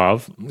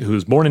Izotov, who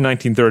was born in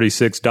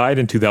 1936, died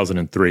in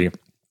 2003.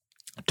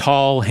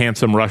 Tall,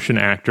 handsome Russian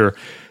actor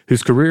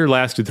whose career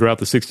lasted throughout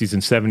the 60s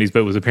and 70s,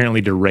 but was apparently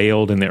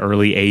derailed in the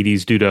early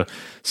 80s due to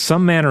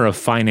some manner of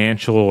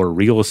financial or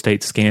real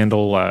estate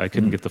scandal. I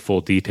couldn't get the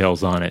full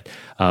details on it.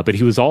 But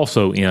he was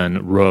also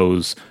in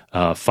Rose,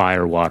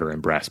 Fire, Water,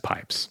 and Brass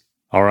Pipes.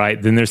 All right,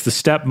 then there's the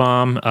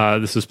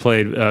stepmom.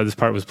 This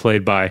part was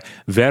played by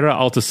Vera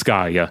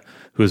Altaskaya,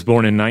 who was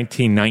born in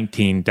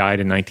 1919,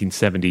 died in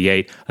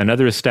 1978,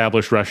 another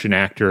established Russian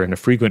actor and a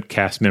frequent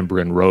cast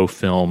member in Roe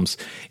films.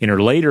 In her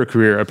later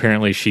career,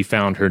 apparently she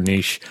found her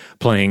niche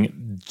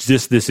playing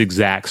just this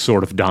exact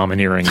sort of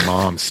domineering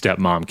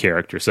stepmom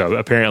character. So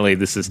apparently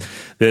this is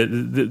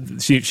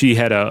she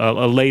had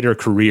a later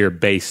career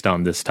based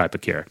on this type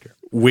of character.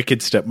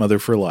 Wicked stepmother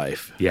for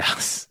life.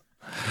 Yes.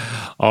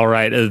 All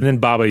right, and then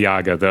Baba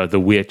Yaga, the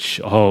witch.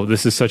 Oh,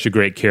 this is such a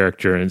great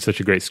character and such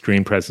a great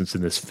screen presence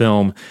in this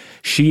film.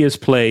 She is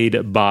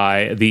played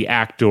by the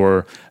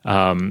actor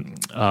Grigory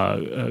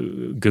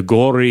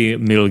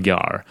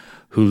Milyar,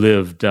 who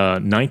lived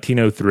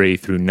 1903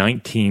 through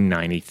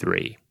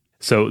 1993.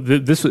 So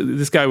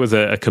this guy was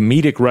a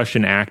comedic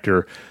Russian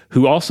actor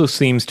who also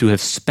seems to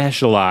have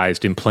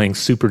specialized in playing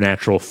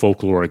supernatural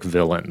folkloric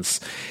villains.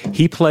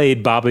 He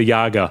played Baba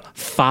Yaga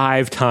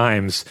 5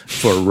 times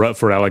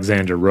for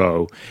Alexander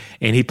Rowe,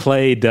 and he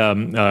played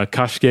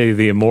Kashke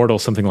the Immortal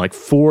something like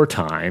 4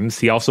 times.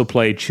 He also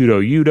played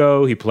Chudo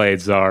Yudo. He played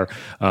Tsar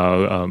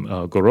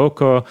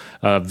Goroko,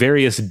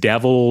 various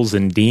devils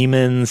and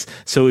demons.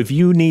 So if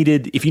you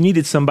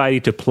needed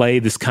somebody to play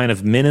this kind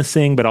of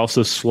menacing but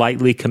also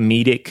slightly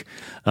comedic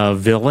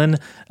villain,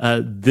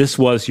 this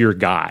was your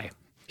guy.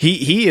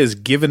 He has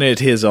given it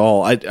his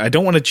all. I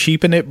don't want to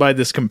cheapen it by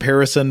this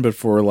comparison, but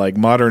for like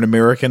modern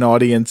American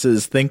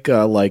audiences, think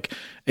like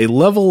a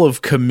level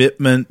of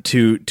commitment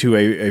to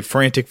a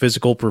frantic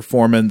physical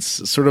performance,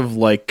 sort of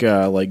like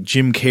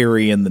Jim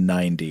Carrey in the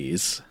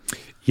 90s.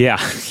 Yeah,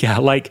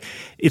 like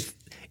if.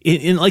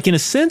 In a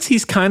sense,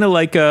 he's kind of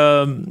like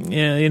a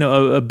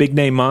big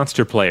name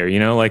monster player,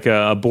 like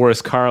a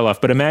Boris Karloff.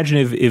 But imagine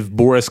if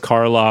Boris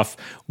Karloff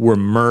were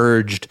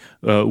merged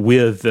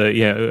with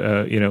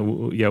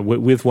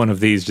one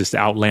of these just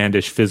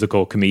outlandish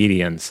physical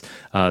comedians.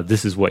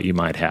 This is what you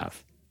might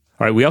have.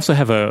 All right, we also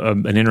have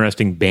an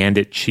interesting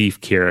bandit chief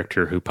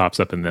character who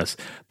pops up in this,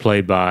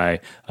 played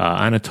by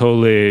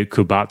Anatoly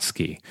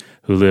Kubatsky,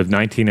 who lived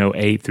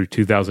 1908 through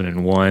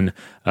 2001.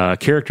 A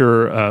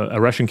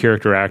Russian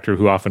character actor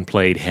who often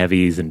played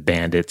heavies and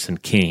bandits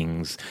and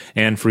kings,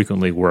 and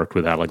frequently worked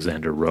with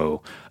Alexander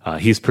Rowe.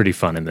 He's pretty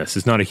fun in this.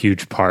 It's not a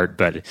huge part,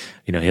 but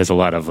he has a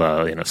lot of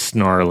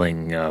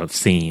snarling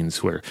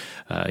scenes where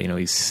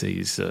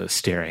he's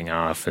staring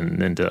off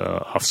and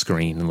off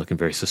screen and looking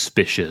very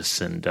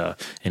suspicious and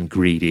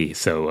greedy.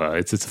 So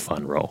it's a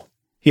fun role.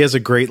 He has a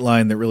great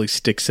line that really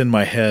sticks in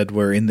my head,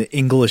 where in the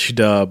English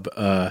dub,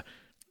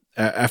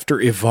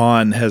 after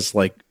Ivan has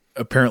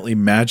apparently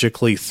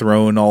magically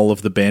thrown all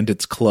of the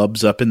bandits'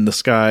 clubs up in the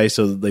sky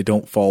so that they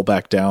don't fall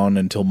back down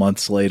until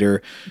months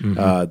later,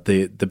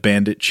 the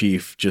bandit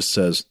chief just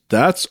says,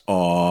 "That's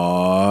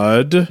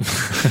odd."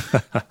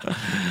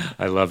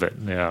 I love it.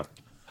 Yeah.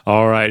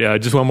 All right,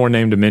 just one more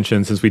name to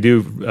mention, since we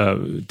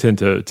do tend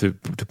to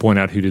point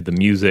out who did the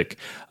music.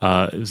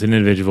 It was an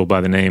individual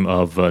by the name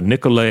of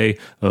Nikolai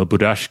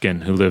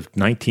Budashkin, who lived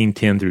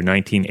 1910 through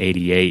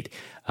 1988.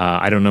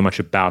 I don't know much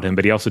about him,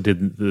 but he also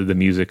did the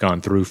music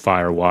on Through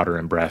Fire, Water,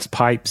 and Brass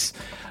Pipes.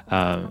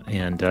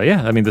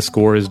 Yeah, I mean, the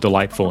score is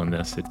delightful in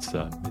this.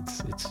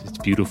 It's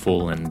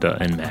beautiful and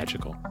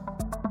magical.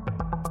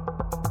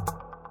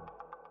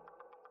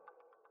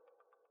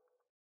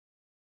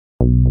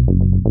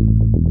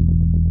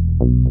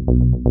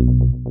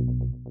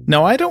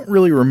 Now, I don't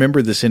really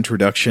remember this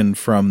introduction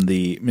from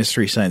the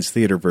Mystery Science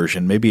Theater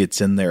version. Maybe it's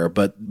in there,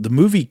 but the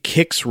movie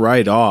kicks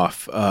right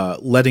off,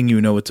 letting you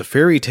know it's a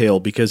fairy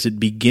tale, because it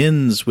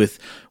begins with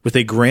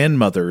a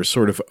grandmother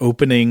sort of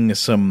opening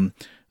some,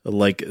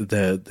 like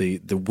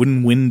the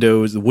wooden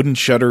windows, the wooden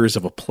shutters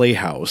of a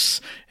playhouse,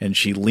 and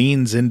she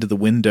leans into the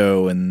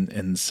window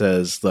and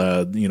says,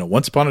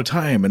 once upon a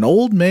time, an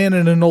old man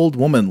and an old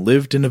woman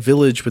lived in a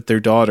village with their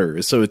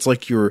daughters. So it's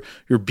like you're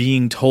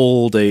being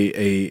told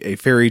a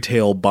fairy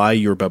tale by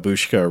your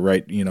babushka,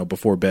 right?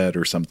 Before bed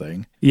or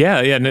something.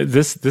 Yeah. No,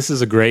 this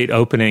is a great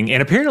opening,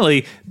 and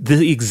apparently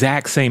the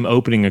exact same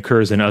opening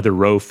occurs in other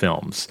Rowe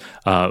films.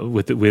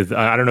 With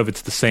I don't know if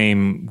it's the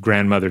same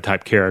grandmother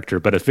type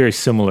character, but a very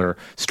similar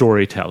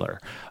storyteller,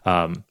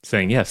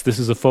 saying, yes, this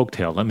is a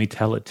folktale, let me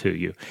tell it to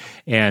you.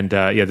 And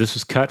this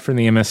was cut from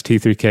the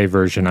MST3K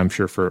version, I'm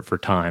sure for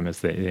time,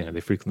 as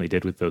they frequently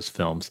did with those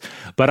films.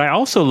 But I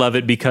also love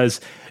it because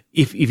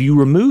if you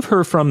remove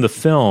her from the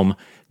film,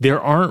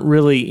 there aren't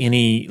really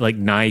any like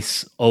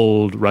nice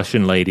old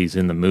Russian ladies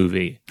in the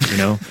movie.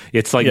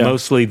 It's like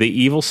mostly the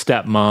evil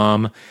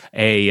stepmom,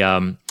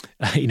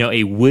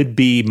 a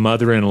would-be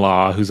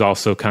mother-in-law who's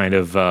also kind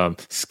of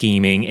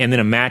scheming, and then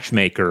a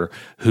matchmaker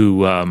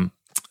who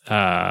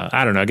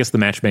I don't know. I guess the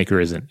matchmaker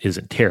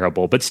isn't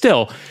terrible, but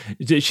still,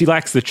 she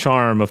lacks the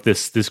charm of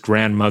this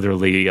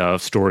grandmotherly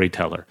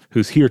storyteller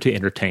who's here to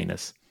entertain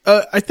us.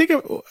 I think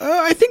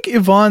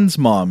Yvonne's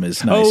mom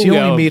is nice. You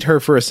only meet her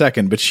for a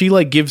second, but she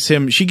gives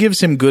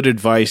him good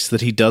advice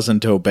that he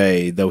doesn't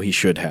obey, though he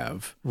should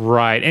have.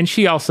 Right, and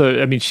she also,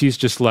 I mean, she's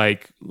just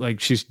like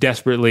she's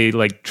desperately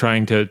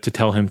trying to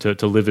tell him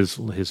to live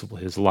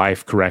his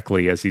life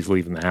correctly as he's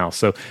leaving the house.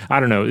 So I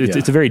don't know.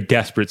 It's a very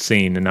desperate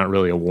scene and not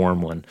really a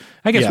warm one.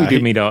 I guess we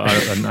do meet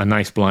a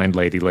nice blind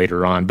lady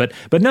later on, but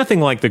nothing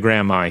like the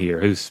grandma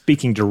here who's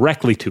speaking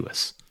directly to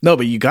us. No,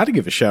 but you got to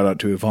give a shout out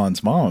to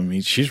Yvonne's mom. I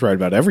mean, she's right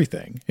about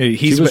everything.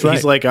 He's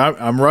like,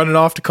 I'm running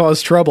off to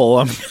cause trouble.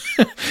 I'm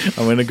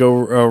going to go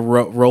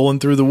rolling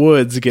through the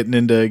woods, getting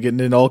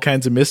into all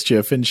kinds of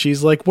mischief. And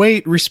she's like,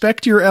 wait,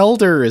 respect your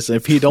elders.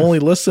 If he'd only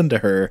listened to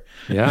her.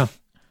 Yeah,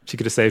 she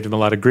could have saved him a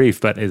lot of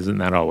grief, but isn't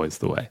that always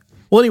the way?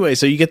 Well, anyway,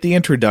 so you get the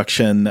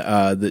introduction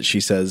that she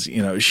says,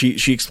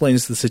 she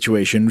explains the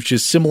situation, which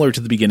is similar to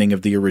the beginning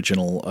of the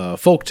original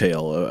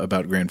folktale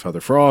about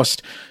Grandfather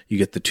Frost. You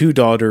get the two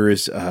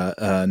daughters.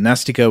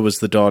 Nastika was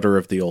the daughter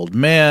of the old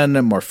man.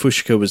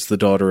 Marfushka was the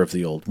daughter of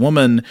the old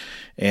woman.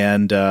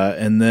 And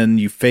then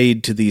you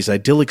fade to these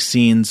idyllic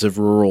scenes of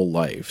rural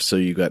life. So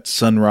you got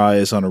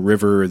sunrise on a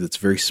river that's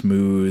very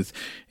smooth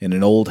in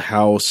an old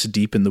house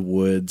deep in the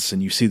woods.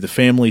 And you see the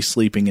family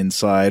sleeping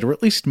inside, or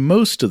at least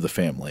most of the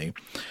family.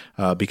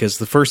 Because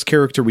the first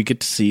character we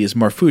get to see is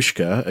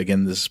Marfushka.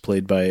 Again, this is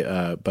played by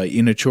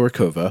Ina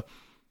Chorkova.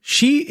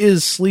 She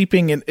is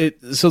sleeping in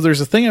it. So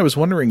there's a thing I was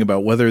wondering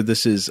about, whether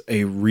this is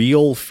a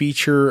real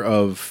feature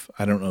of,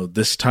 I don't know,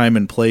 this time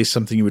and place,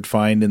 something you would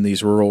find in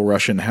these rural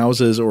Russian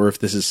houses, or if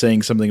this is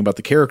saying something about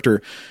the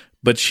character.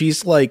 But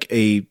she's like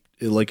a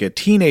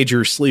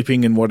teenager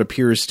sleeping in what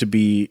appears to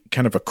be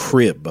kind of a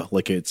crib.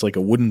 It's like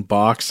a wooden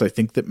box, I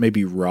think, that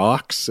maybe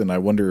rocks. And I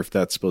wonder if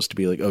that's supposed to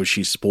be like, oh,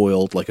 she's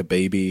spoiled like a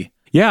baby.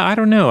 Yeah, I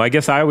don't know. I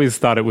guess I always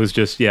thought it was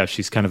just,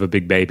 she's kind of a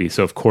big baby,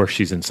 so of course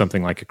she's in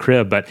something like a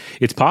crib, but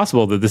it's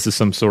possible that this is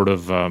some sort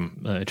of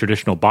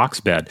traditional box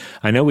bed.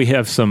 I know we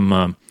have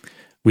some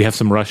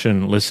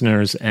Russian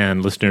listeners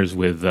and listeners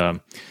with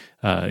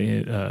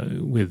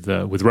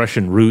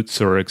Russian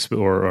roots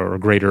or a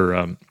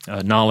greater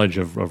knowledge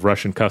of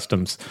Russian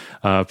customs.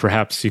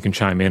 Perhaps you can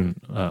chime in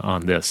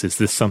on this. Is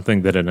this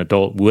something that an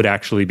adult would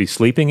actually be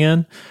sleeping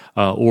in,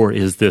 or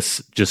is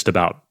this just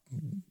about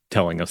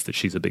telling us that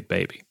she's a big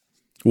baby?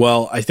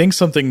 Well, I think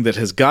something that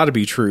has got to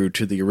be true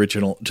to the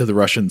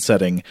Russian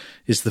setting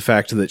is the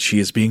fact that she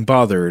is being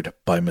bothered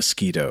by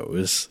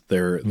mosquitoes.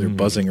 They're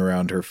buzzing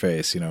around her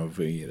face.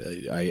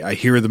 I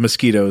hear the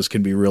mosquitoes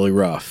can be really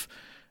rough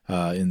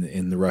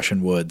in the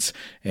Russian woods,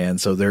 and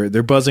so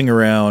they're buzzing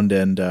around.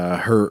 And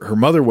her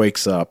mother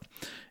wakes up,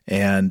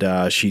 and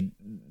she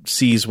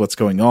sees what's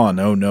going on.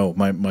 Oh no,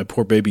 my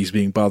poor baby's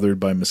being bothered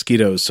by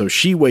mosquitoes. So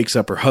she wakes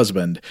up her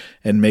husband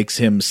and makes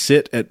him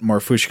sit at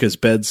Marfushka's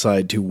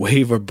bedside to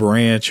wave a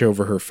branch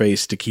over her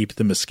face to keep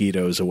the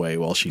mosquitoes away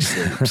while she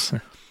sleeps.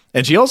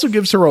 And she also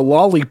gives her a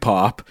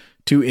lollipop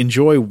to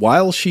enjoy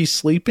while she's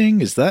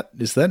sleeping. Is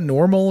that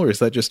normal, or is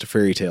that just a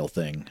fairy tale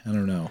thing? I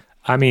don't know.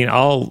 I mean,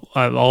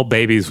 all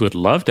babies would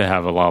love to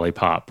have a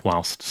lollipop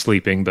whilst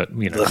sleeping, but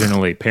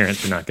generally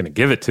parents are not going to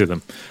give it to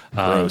them.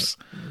 Gross.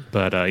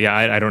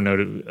 I don't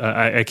know.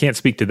 I can't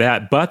speak to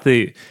that. But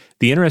the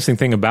interesting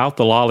thing about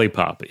the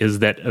lollipop is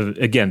that,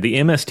 again, the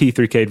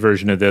MST3K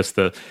version of this,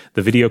 the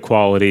video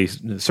quality,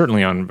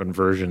 certainly on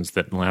versions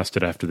that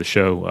lasted after the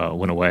show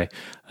went away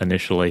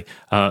initially,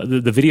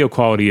 the video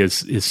quality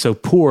is so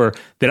poor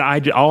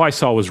that all I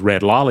saw was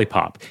red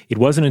lollipop. It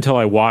wasn't until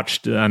I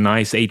watched a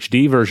nice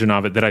HD version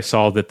of it that I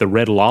saw that the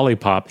red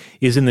lollipop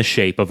is in the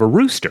shape of a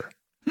rooster.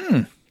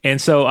 And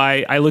so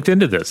I looked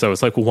into this. I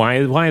was like,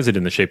 well, why is it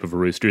in the shape of a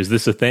rooster? Is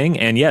this a thing?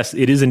 And yes,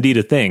 it is indeed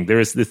a thing. There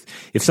is this.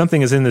 If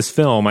something is in this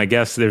film, I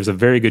guess there's a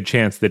very good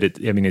chance that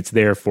it's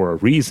there for a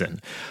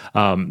reason.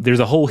 There's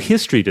a whole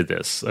history to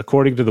this.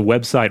 According to the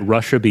website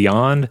Russia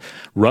Beyond,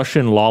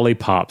 Russian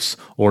lollipops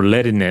or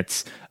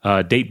ledinets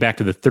date back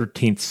to the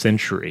 13th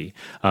century.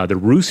 The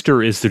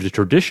rooster is the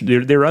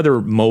tradition. There are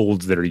other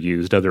molds that are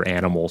used, other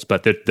animals,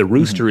 but the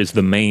rooster is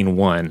the main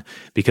one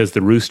because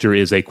the rooster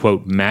is a,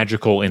 quote,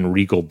 magical and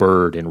regal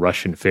bird in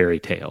Russian fairy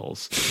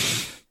tales.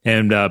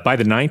 And by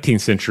the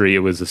 19th century, it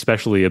was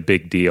especially a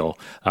big deal.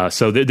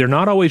 So they're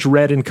not always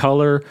red in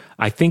color.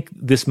 I think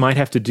this might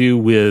have to do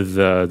with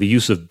the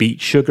use of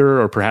beet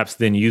sugar, or perhaps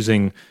then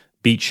using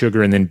beet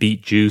sugar and then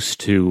beet juice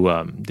to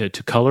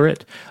color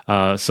it.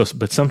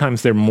 But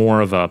sometimes they're more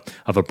of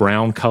a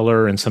brown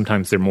color, and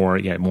sometimes they're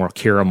more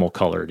caramel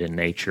colored in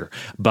nature.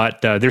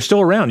 But they're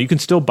still around. You can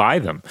still buy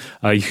them.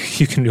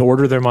 You can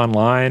order them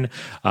online,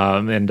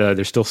 and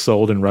they're still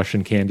sold in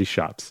Russian candy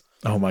shops.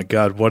 Oh my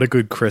God, what a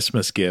good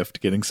Christmas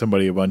gift, getting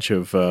somebody a bunch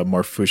of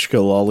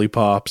Marfushka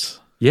lollipops.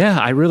 Yeah,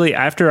 I really,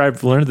 after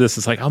I've learned this,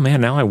 it's like, oh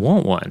man, now I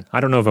want one. I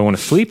don't know if I want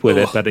to sleep with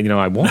it, but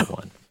I want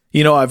one.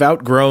 I've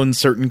outgrown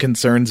certain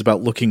concerns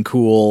about looking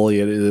cool.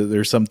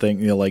 There's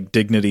something, like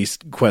dignity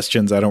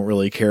questions I don't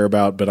really care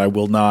about, but I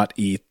will not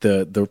eat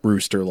the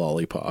rooster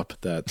lollipop.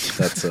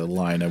 That's a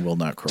line I will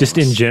not cross. Just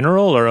in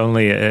general, or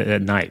only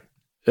at night?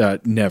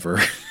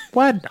 Never.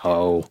 What?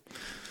 Oh.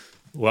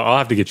 Well, I'll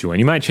have to get you one.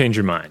 You might change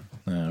your mind.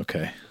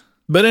 Okay.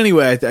 But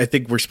anyway, I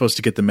think we're supposed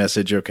to get the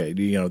message. Okay,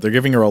 they're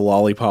giving her a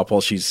lollipop while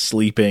she's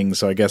sleeping,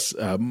 so I guess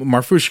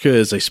Marfushka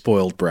is a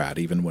spoiled brat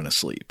even when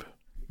asleep.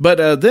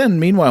 But then,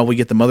 meanwhile, we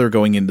get the mother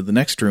going into the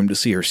next room to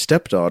see her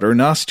stepdaughter,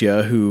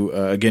 Nastya, who,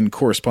 again,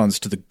 corresponds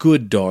to the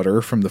good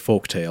daughter from the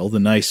folktale, the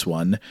nice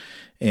one.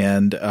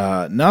 And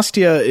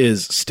Nastya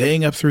is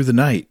staying up through the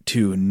night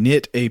to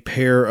knit a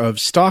pair of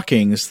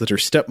stockings that her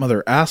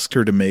stepmother asked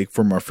her to make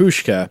for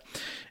Marfushka.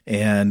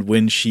 And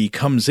when she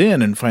comes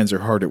in and finds her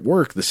hard at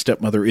work, the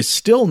stepmother is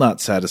still not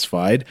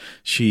satisfied.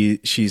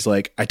 She's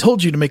like, I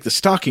told you to make the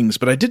stockings,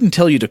 but I didn't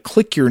tell you to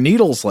click your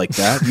needles like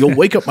that. You'll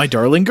wake up my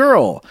darling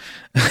girl.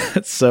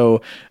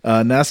 So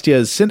Nastya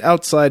is sent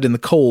outside in the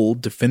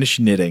cold to finish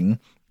knitting.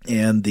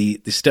 And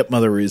the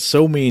stepmother is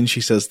so mean.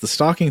 She says the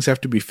stockings have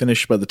to be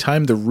finished by the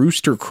time the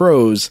rooster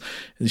crows.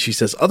 And she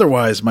says,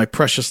 otherwise, my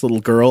precious little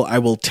girl, I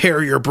will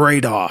tear your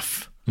braid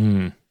off.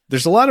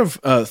 There's a lot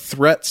of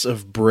threats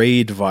of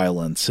braid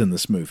violence in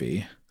this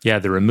movie. Yeah,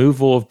 the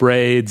removal of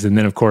braids, and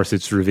then, of course,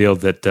 it's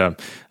revealed that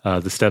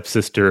the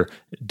stepsister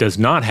does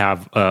not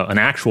have an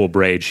actual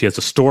braid. She has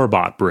a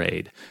store-bought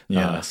braid.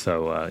 Yeah.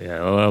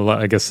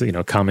 I guess,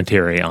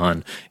 commentary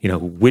on,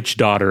 which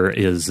daughter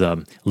is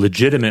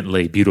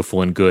legitimately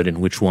beautiful and good and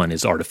which one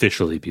is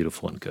artificially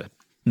beautiful and good.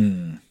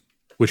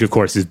 Which, of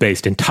course, is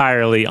based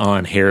entirely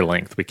on hair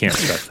length. We can't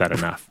stress that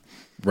enough.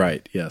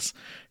 Right, yes.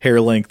 Hair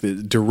length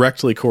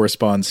directly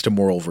corresponds to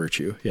moral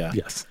virtue, yeah.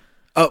 Yes.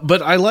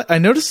 But I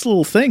noticed a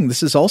little thing.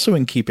 This is also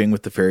in keeping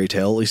with the fairy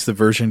tale, at least the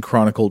version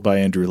chronicled by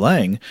Andrew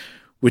Lang,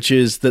 which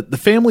is that the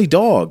family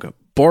dog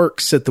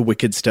barks at the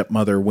wicked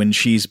stepmother when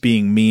she's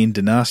being mean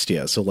to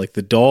Nastya. So, like,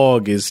 the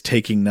dog is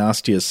taking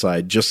Nastya's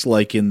side, just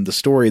like in the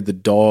story, the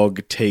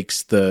dog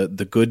takes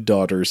the good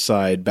daughter's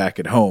side back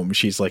at home.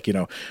 She's like,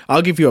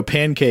 I'll give you a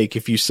pancake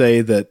if you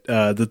say that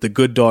the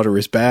good daughter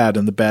is bad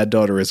and the bad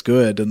daughter is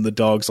good. And the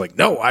dog's like,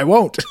 no, I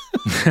won't.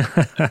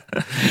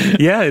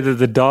 Yeah,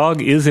 the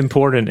dog is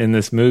important in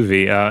this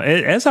movie,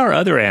 as are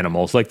other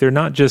animals. Like, they're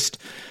not just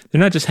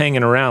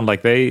hanging around.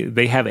 Like,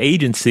 they have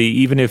agency,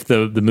 even if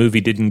the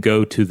movie didn't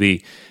go to the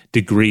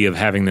degree of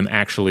having them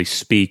actually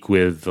speak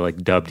with, like,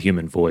 dubbed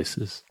human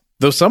voices.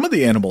 Though some of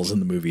the animals in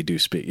the movie do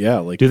speak, yeah.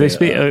 Like, do they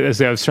speak?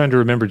 I was trying to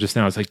remember just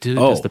now. I was like,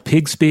 does the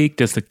pig speak?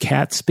 Does the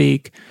cat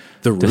speak?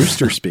 The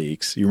rooster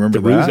speaks. You remember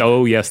that?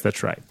 Oh, yes,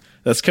 that's right.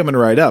 That's coming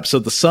right up. So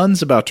the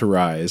sun's about to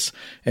rise,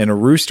 and a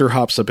rooster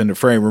hops up into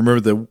frame. Remember,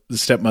 the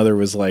stepmother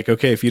was like,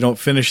 okay, if you don't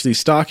finish these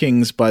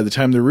stockings by the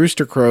time the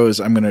rooster crows,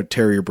 I'm going to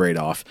tear your braid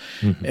off.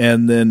 Mm-hmm.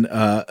 And then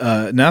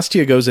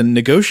Nastya goes and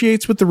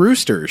negotiates with the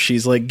rooster.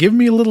 She's like, give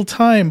me a little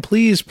time,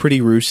 please, pretty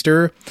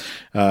rooster.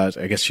 I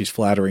guess she's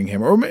flattering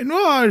him. Or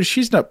no,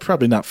 she's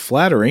probably not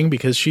flattering,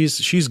 because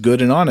she's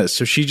good and honest.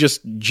 So she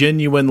just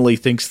genuinely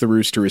thinks the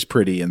rooster is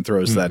pretty and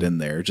throws that in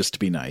there just to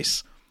be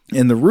nice.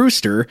 And the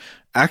rooster,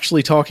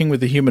 actually talking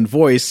with a human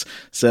voice,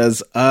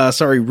 says,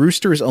 sorry,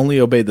 roosters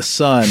only obey the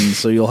sun,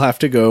 so you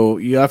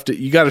got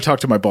to talk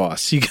to my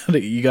boss. You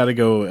got to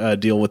go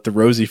deal with the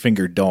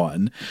rosy-fingered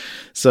Dawn.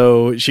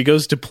 So she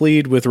goes to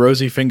plead with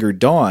rosy-fingered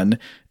Dawn,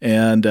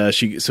 and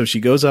she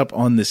goes up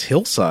on this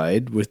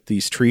hillside with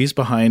these trees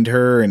behind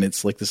her, and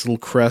it's like this little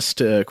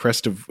crest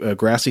of a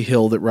grassy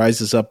hill that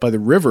rises up by the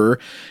river,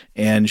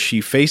 and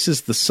she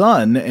faces the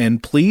sun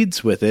and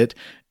pleads with it.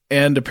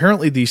 And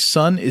apparently the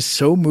sun is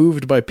so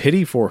moved by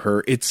pity for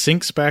her, it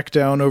sinks back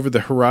down over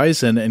the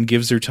horizon and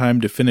gives her time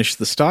to finish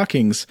the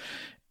stockings.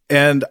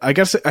 And I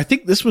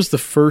think this was the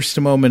first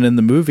moment in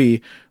the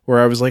movie where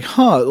I was like,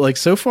 like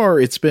so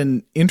far it's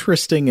been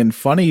interesting and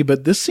funny,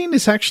 but this scene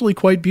is actually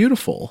quite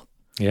beautiful.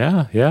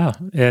 Yeah.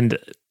 And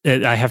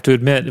I have to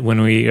admit, when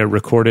we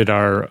recorded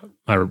our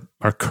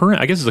current,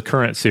 I guess it's a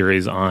current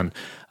series on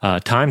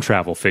time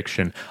travel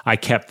fiction, I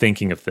kept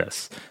thinking of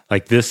this.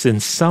 Like, this in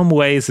some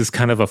ways is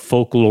kind of a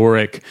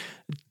folkloric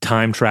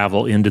time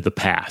travel into the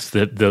past,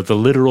 the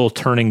literal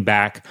turning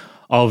back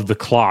of the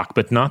clock,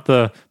 but not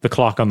the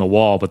clock on the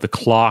wall, but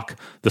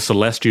the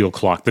celestial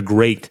clock, the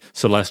great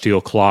celestial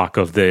clock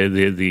of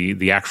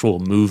the actual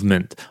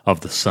movement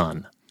of the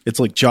sun. It's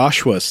like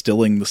Joshua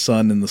stilling the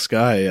sun in the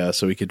sky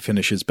so he could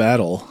finish his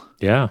battle.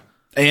 Yeah.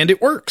 And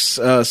it works.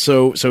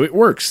 So it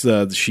works.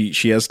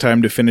 She has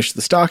time to finish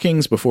the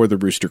stockings before the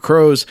rooster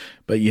crows.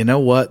 But you know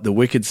what? The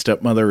wicked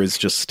stepmother is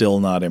just still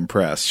not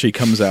impressed. She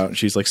comes out and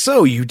she's like,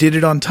 "So you did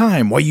it on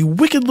time. Why, you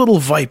wicked little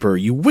viper,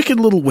 you wicked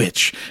little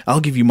witch.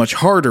 I'll give you much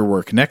harder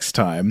work next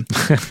time."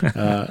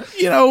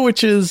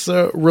 Which is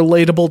a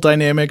relatable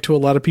dynamic to a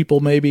lot of people.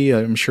 Maybe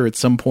I'm sure at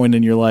some point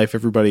in your life,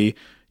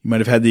 you might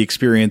have had the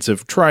experience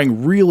of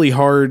trying really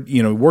hard,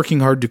 working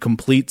hard to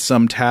complete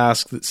some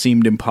task that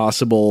seemed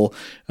impossible,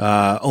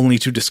 only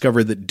to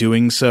discover that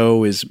doing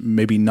so is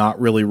maybe not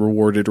really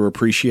rewarded or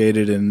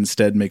appreciated, and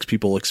instead makes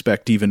people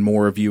expect even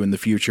more of you in the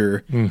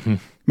future. Mm-hmm.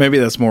 Maybe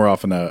that's more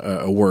often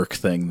a work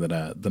thing than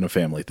a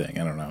family thing.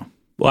 I don't know.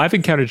 Well, I've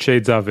encountered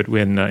shades of it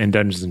when in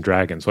Dungeons and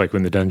Dragons, like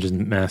when the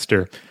dungeon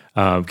master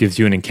gives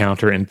you an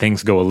encounter and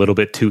things go a little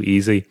bit too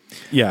easy.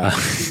 Yeah,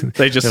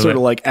 they just sort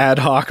of like ad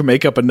hoc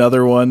make up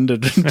another one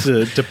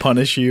to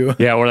punish you.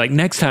 Yeah, or like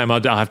next time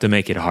I'll have to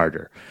make it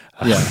harder.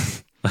 Yeah,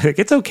 like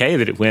it's okay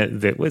that it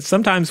went.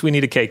 Sometimes we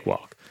need a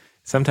cakewalk.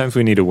 Sometimes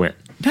we need a win.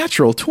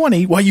 Natural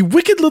 20. Why, you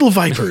wicked little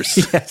vipers?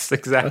 Yes,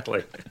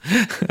 exactly.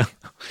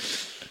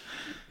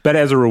 But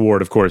as a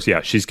reward, of course,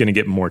 yeah, she's going to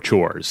get more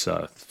chores,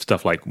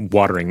 stuff like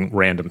watering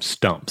random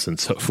stumps and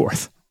so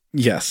forth.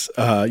 Yes.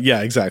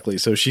 Yeah, exactly.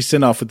 So she's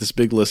sent off with this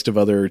big list of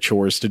other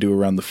chores to do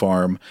around the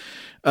farm.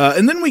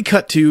 And then we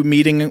cut to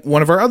meeting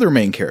one of our other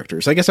main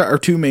characters. I guess our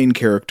two main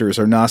characters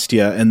are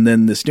Nastya and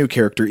then this new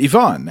character,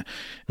 Ivan.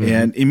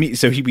 Mm-hmm. And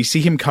so we see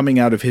him coming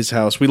out of his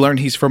house. We learn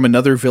he's from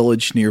another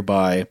village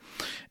nearby.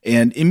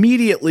 And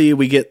immediately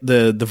we get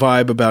the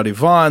vibe about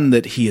Ivan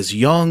that he is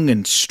young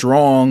and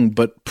strong,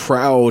 but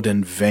proud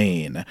and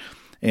vain.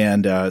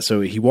 And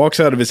so he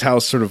walks out of his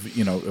house sort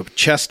of,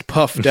 chest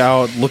puffed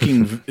out,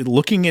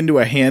 looking into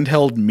a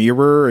handheld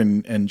mirror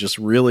and just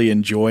really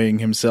enjoying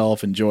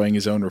himself, enjoying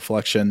his own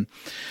reflection.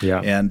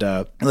 Yeah. And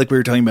like we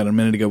were talking about a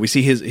minute ago, we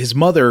see his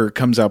mother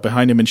comes out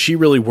behind him, and she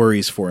really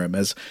worries for him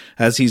as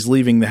he's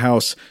leaving the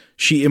house.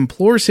 She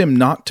implores him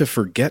not to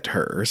forget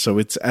her. So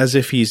it's as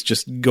if he's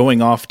just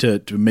going off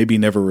to maybe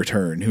never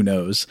return. Who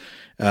knows?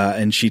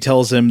 And she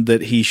tells him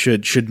that he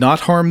should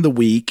not harm the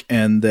weak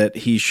and that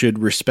he should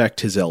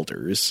respect his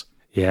elders.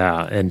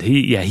 Yeah, and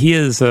he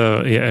is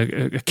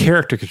a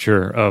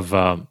caricature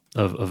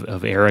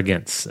of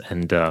arrogance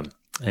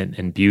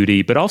and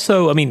beauty, but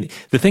also, I mean,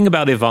 the thing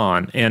about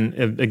Ivan, and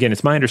again,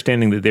 it's my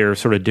understanding that there are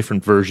sort of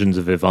different versions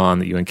of Ivan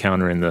that you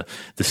encounter in the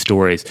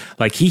stories.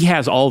 Like, he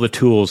has all the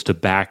tools to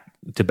back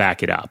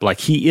it up. Like,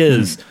 he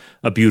is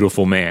a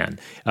beautiful man.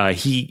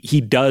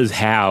 He does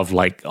have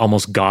like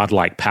almost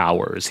godlike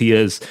powers.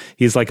 He's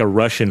like a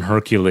Russian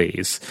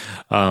Hercules.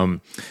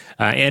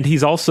 And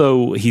he's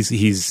also he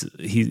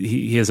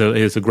has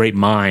a great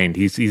mind.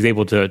 He's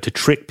able to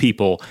trick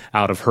people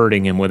out of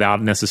hurting him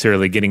without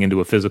necessarily getting into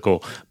a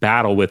physical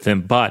battle with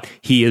them. But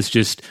he is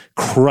just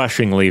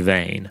crushingly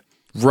vain.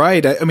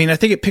 Right. I mean, I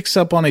think it picks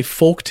up on a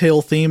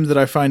folktale theme that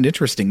I find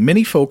interesting.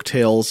 Many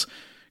folktales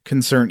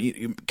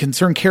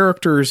concern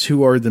characters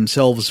who are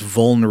themselves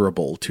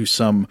vulnerable to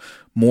some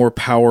more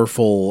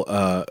powerful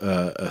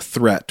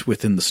threat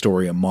within the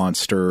story, a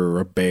monster or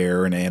a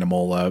bear, an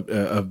animal,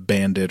 a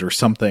bandit or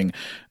something.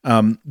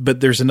 But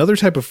there's another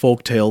type of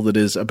folktale that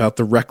is about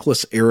the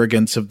reckless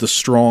arrogance of the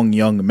strong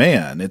young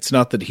man. It's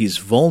not that he's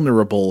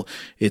vulnerable,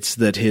 it's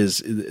that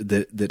his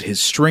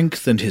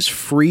strength and his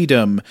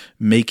freedom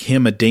make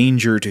him a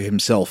danger to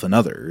himself and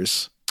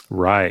others.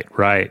 Right.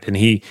 And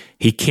he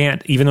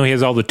can't, even though he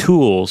has all the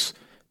tools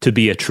to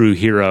be a true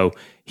hero,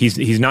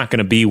 he's not going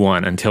to be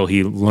one until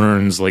he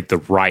learns like the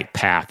right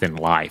path in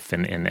life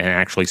and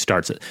actually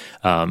starts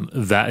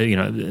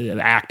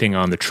acting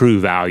on the true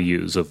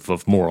values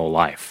of moral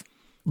life.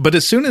 But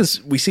as soon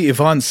as we see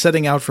Ivan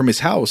setting out from his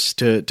house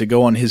to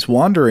go on his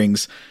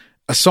wanderings,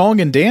 a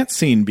song and dance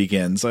scene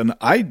begins, and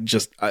I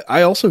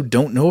also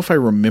don't know if I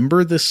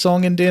remember this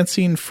song and dance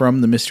scene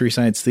from the Mystery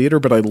Science Theater,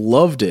 but I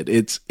loved it.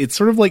 It's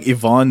sort of like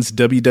Yvonne's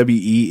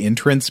WWE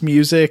entrance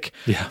music.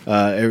 Yeah.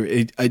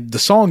 The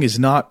song is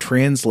not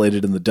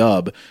translated in the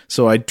dub,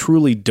 so I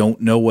truly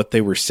don't know what they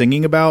were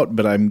singing about,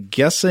 but I'm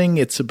guessing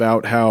it's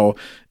about how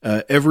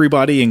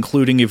everybody,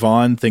 including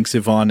Yvonne, thinks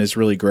Yvonne is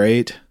really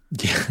great.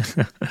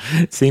 Yeah,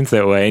 it seems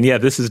that way. And yeah,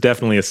 this is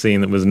definitely a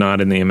scene that was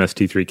not in the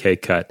MST3K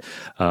cut.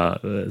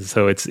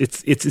 So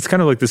it's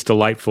kind of like this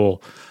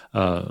delightful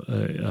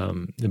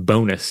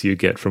bonus you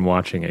get from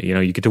watching it. You know,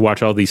 you get to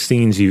watch all these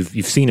scenes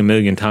you've seen a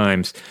million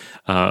times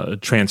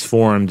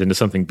transformed into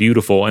something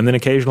beautiful, and then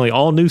occasionally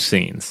all new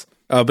scenes.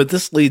 But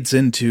this leads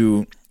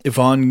into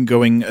Yvonne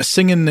going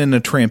singing and a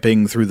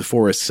tramping through the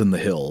forests and the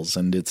hills,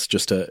 and it's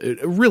just a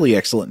really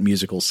excellent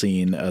musical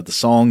scene. The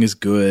song is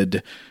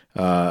good.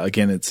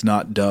 Again, it's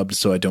not dubbed,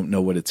 so I don't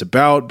know what it's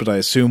about, but I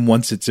assume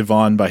once it's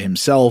Yvonne by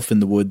himself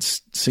in the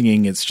woods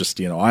singing, it's just,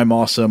 I'm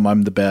awesome,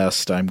 I'm the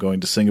best, I'm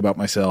going to sing about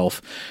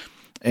myself.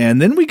 And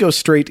then we go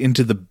straight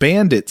into the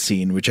bandit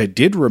scene, which I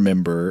did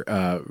remember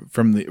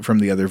from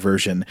the other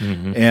version.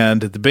 Mm-hmm.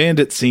 And the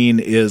bandit scene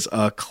is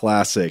a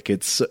classic.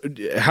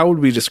 How would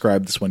we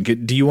describe this one?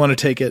 Do you want to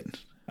take it?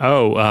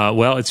 Oh,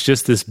 well, it's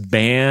just this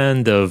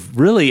band of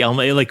really,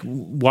 like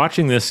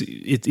watching this,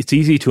 it's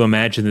easy to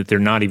imagine that they're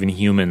not even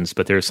humans,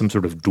 but they're some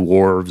sort of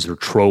dwarves or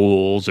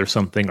trolls or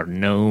something, or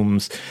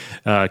gnomes,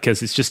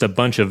 because it's just a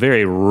bunch of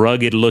very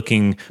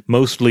rugged-looking,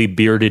 mostly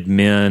bearded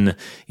men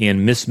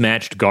in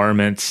mismatched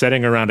garments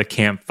sitting around a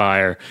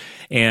campfire.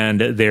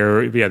 And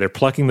they're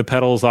plucking the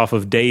petals off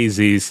of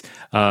daisies,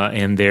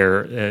 and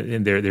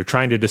they're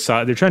trying to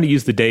decide. They're trying to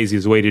use the daisy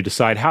as a way to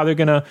decide how they're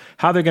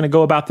gonna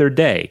go about their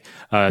day,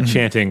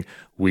 chanting,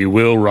 "We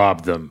will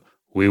rob them.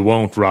 We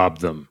won't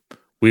rob them.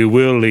 We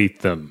will eat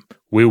them.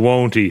 We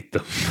won't eat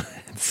them,"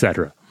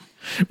 etc.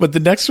 But the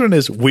next one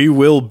is, "We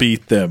will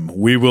beat them.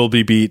 We will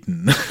be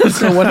beaten."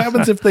 So what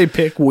happens if they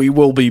pick "We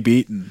will be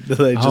beaten"? Do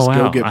they just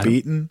go get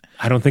beaten?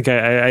 I don't think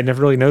I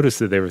never really noticed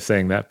that they were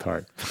saying that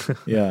part.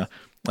 Yeah.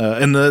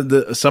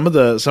 And some of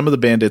the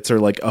bandits are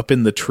like up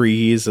in the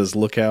trees as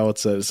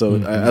lookouts.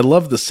 So I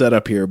love the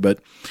setup here, but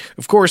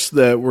of course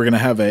we're going to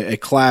have a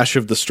clash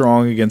of the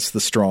strong against the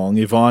strong.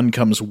 Yvonne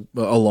comes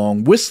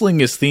along whistling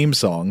his theme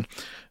song,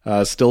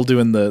 still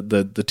doing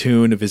the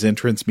tune of his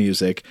entrance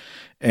music.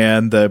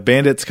 And the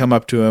bandits come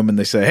up to him and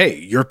they say, "Hey,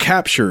 you're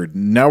captured.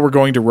 Now we're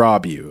going to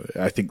rob you."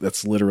 I think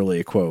that's literally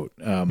a quote.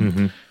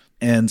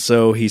 And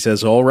so he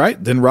says, "All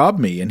right, then rob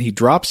me." And he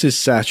drops his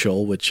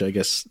satchel, which I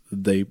guess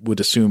they would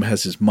assume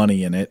has his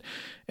money in it.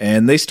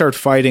 And they start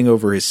fighting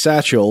over his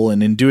satchel.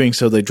 And in doing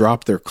so, they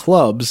drop their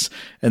clubs.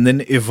 And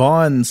then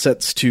Yvonne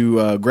sets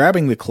to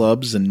grabbing the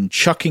clubs and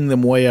chucking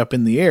them way up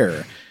in the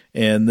air.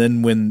 And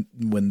then when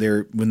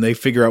they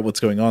figure out what's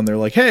going on, they're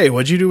like, "Hey,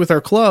 what'd you do with our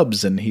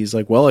clubs?" And he's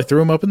like, "Well, I threw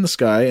them up in the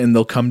sky and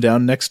they'll come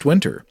down next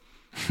winter."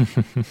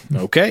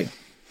 Okay.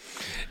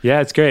 Yeah,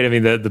 it's great. I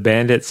mean, the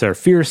bandits are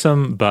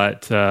fearsome,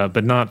 but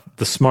not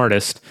the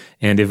smartest,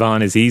 and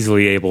Yvonne is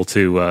easily able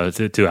to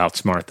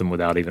outsmart them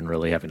without even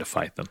really having to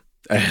fight them.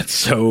 And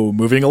so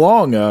moving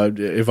along,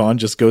 Yvonne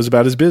just goes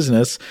about his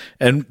business,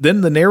 and then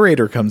the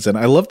narrator comes in.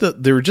 I love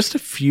that there were just a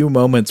few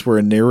moments where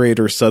a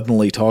narrator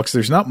suddenly talks.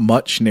 There's not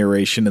much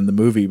narration in the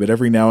movie, but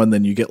every now and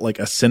then you get like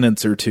a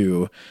sentence or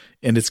two,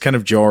 and it's kind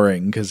of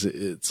jarring because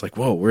it's like,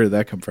 whoa, where did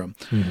that come from?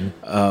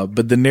 Mm-hmm.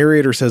 But the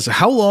narrator says,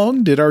 "How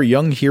long did our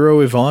young hero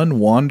Yvonne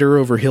wander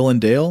over hill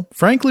and dale?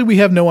 Frankly, we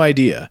have no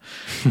idea."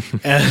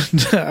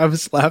 And I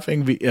was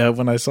laughing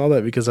when I saw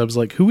that because I was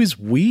like, who is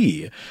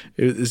we?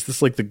 Is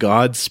this like the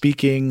God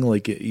speaking?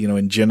 Like,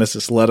 in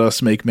Genesis, let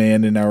us make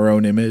man in our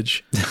own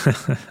image?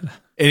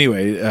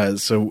 Anyway,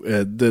 so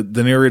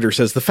the narrator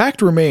says, "The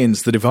fact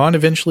remains that Yvonne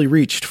eventually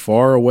reached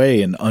far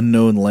away in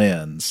unknown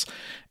lands."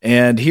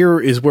 And here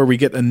is where we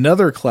get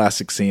another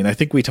classic scene. I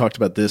think we talked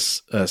about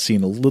this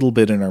scene a little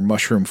bit in our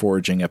mushroom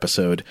foraging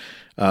episode,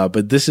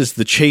 but this is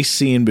the chase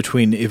scene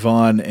between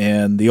Yvonne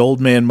and the old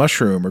man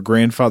mushroom, or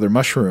grandfather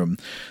mushroom.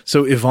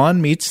 So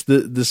Yvonne meets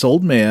this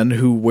old man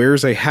who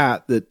wears a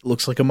hat that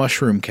looks like a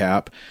mushroom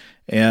cap,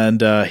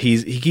 and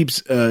he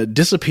keeps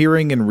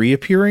disappearing and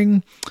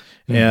reappearing.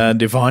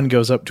 And Yvonne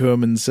goes up to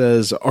him and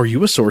says, "Are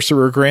you a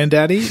sorcerer,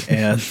 Granddaddy?"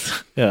 And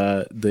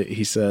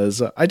he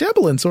says, "I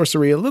dabble in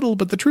sorcery a little,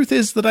 but the truth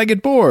is that I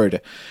get bored."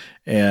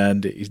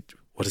 And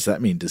what does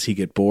that mean? Does he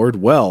get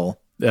bored? Well,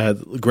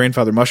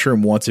 Grandfather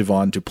Mushroom wants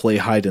Yvonne to play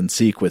hide and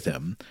seek with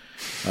him.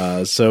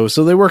 So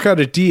they work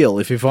out a deal.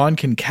 If Yvonne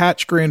can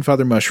catch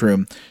Grandfather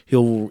Mushroom, he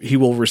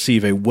will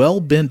receive a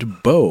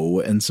well-bent bow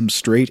and some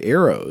straight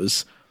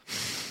arrows.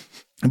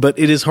 But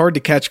it is hard to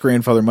catch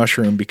Grandfather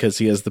Mushroom because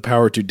he has the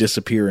power to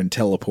disappear and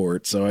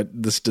teleport, so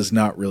this does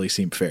not really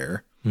seem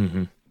fair.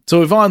 Mm-hmm.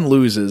 So Yvonne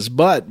loses,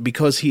 but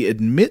because he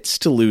admits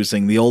to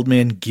losing, the old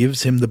man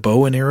gives him the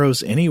bow and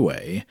arrows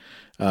anyway.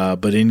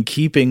 But in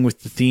keeping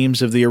with the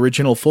themes of the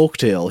original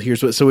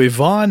folktale, so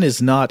Yvonne is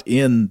not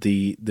in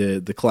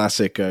the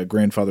classic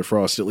Grandfather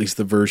Frost, at least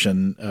the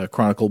version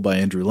chronicled by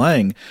Andrew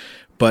Lang.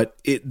 but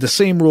the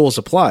same rules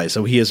apply.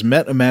 So he has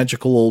met a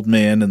magical old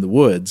man in the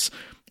woods,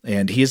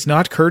 and he is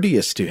not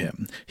courteous to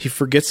him. He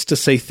forgets to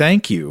say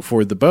thank you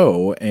for the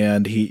bow,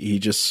 and he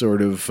just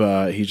sort of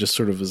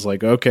is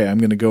like, okay, I'm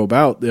going to go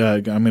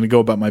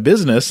about my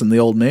business. And the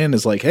old man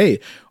is like, hey,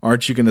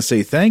 aren't you going to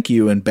say thank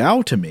you and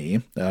bow to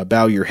me?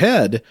 Bow your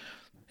head.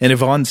 And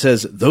Yvonne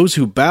says, those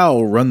who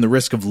bow run the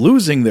risk of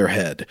losing their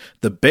head.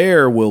 The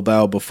bear will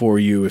bow before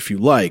you if you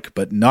like,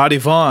 but not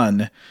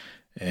Yvonne.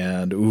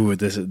 And,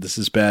 this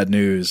is bad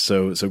news.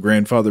 So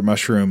Grandfather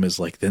Mushroom is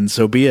like, then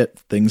so be it.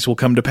 Things will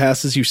come to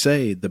pass as you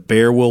say. The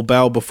bear will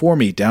bow before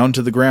me down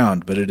to the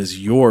ground, but it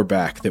is your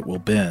back that will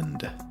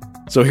bend.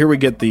 So here we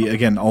get the,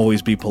 again,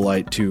 always be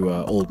polite to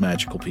old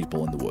magical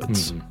people in the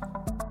woods. Mm-hmm.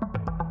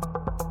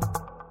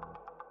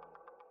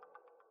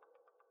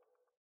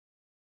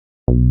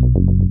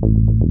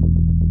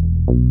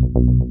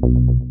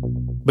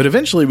 But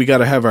eventually we got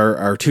to have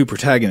our two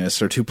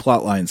protagonists, our two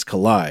plot lines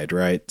collide,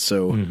 right?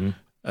 So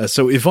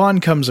so Yvonne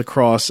comes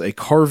across a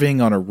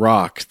carving on a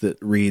rock that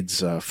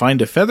reads,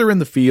 find a feather in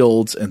the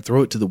fields and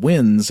throw it to the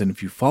winds, and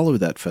if you follow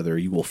that feather,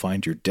 you will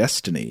find your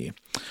destiny.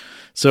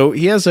 So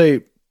he has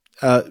a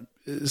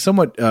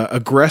somewhat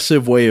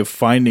aggressive way of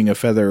finding a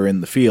feather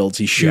in the fields.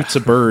 He shoots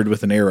a bird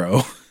with an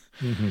arrow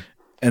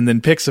and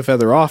then picks a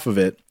feather off of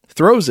it,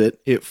 throws it,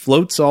 it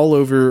floats all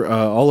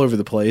over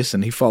the place,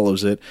 and he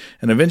follows it,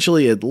 and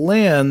eventually it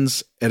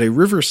lands at a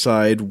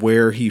riverside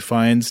where he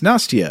finds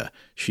Nastya.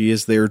 She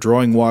is there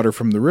drawing water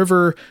from the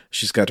river.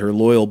 She's got her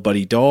loyal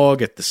buddy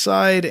dog at the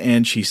side,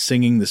 and she's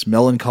singing this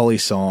melancholy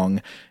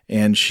song,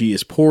 and she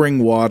is pouring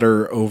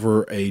water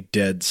over a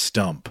dead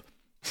stump.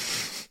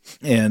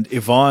 And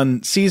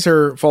Yvonne sees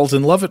her, falls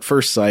in love at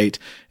first sight,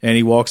 and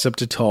he walks up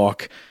to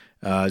talk.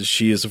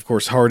 She is, of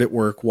course, hard at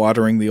work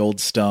watering the old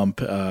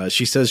stump.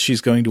 She says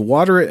she's going to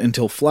water it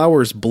until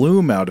flowers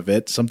bloom out of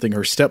it, something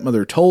her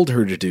stepmother told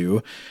her to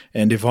do.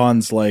 And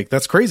Yvonne's like,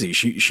 that's crazy.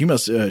 She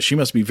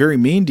must be very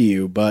mean to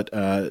you. But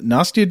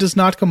Nastya does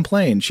not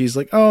complain. She's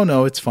like, oh,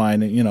 no, it's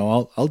fine. You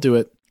know, I'll do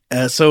it.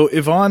 So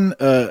Yvonne,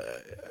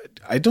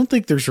 I don't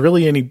think there's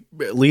really any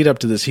lead up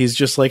to this. He's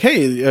just like,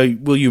 hey,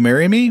 will you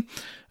marry me?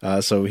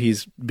 So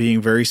he's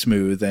being very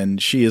smooth.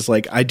 And she is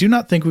like, I do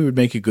not think we would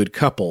make a good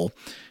couple.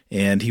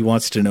 And he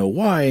wants to know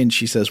why, and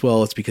she says,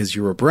 well, it's because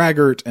you're a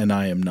braggart, and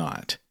I am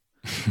not.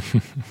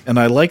 And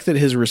I like that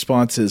his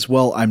response is,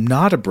 well, I'm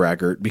not a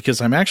braggart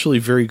because I'm actually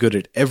very good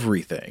at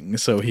everything.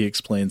 So he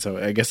explains how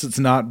I guess it's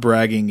not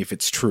bragging if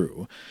it's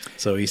true.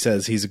 So he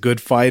says he's a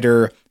good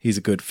fighter, he's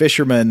a good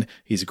fisherman,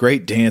 he's a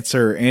great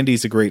dancer, and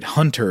he's a great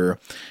hunter.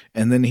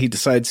 And then he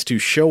decides to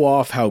show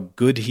off how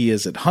good he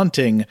is at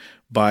hunting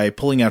by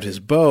pulling out his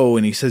bow,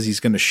 and he says he's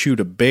going to shoot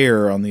a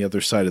bear on the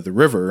other side of the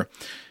river.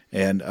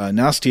 And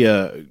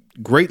Nastya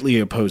greatly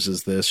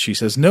opposes this. She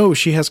says, no,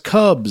 she has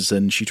cubs,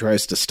 and she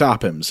tries to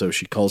stop him. So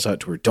she calls out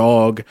to her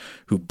dog,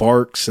 who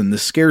barks, and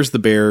this scares the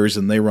bears,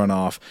 and they run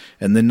off.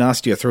 And then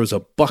Nastya throws a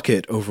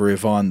bucket over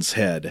Yvonne's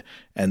head.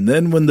 And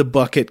then when the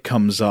bucket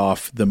comes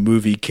off, the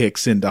movie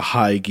kicks into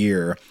high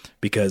gear,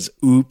 because,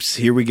 oops,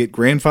 here we get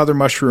Grandfather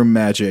Mushroom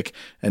magic,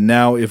 and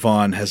now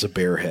Yvonne has a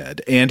bear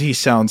head. And he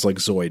sounds like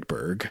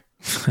Zoidberg.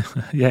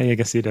 Yeah, I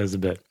guess he does a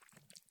bit.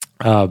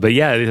 But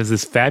yeah, it has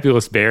this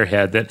fabulous bear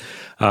head that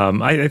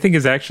I think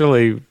is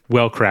actually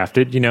well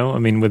crafted. You know, I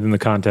mean, within the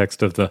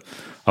context of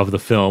the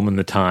film and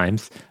the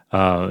times,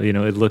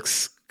 it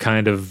looks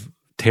kind of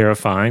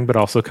terrifying, but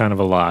also kind of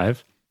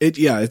alive.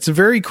 It's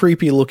very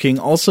creepy looking,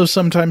 also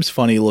sometimes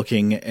funny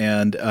looking,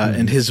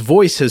 and his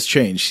voice has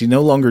changed. He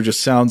no longer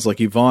just sounds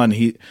like Yvonne.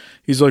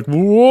 He's like,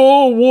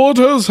 whoa, what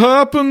has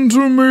happened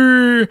to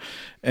me?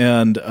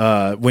 And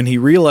when he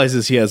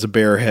realizes he has a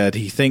bear head,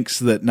 he thinks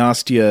that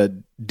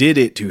Nastya did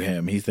it to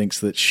him. He thinks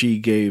that she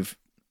gave,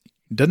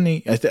 doesn't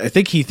he? I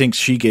think he thinks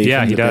she gave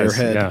him the bear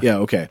head. Yeah,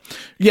 okay.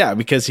 Yeah,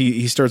 because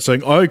he starts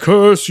saying, I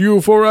curse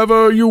you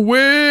forever, you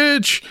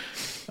witch!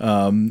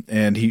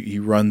 And he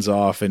runs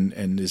off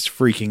and is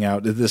freaking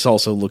out. This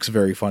also looks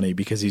very funny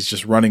because he's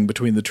just running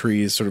between the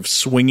trees, sort of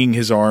swinging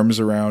his arms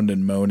around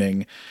and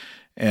moaning.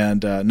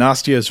 And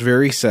Nastya is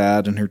very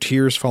sad, and her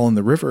tears fall in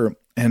the river.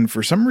 And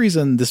for some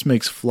reason, this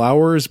makes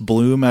flowers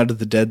bloom out of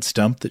the dead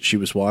stump that she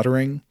was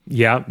watering.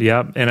 Yeah.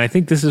 And I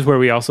think this is where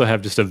we also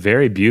have just a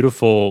very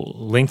beautiful,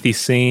 lengthy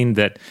scene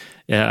that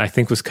I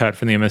think was cut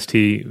from the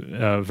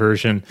MST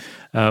version,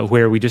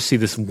 where we just see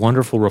this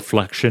wonderful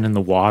reflection in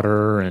the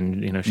water,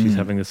 and she's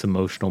having this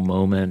emotional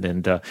moment,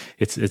 and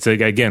it's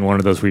again one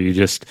of those where you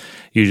just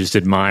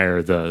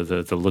admire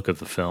the look of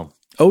the film.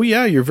 Oh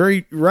yeah, you're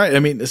very right. I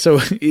mean, so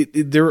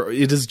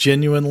it is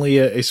genuinely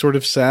a sort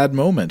of sad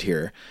moment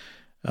here.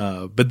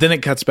 But then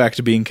it cuts back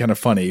to being kind of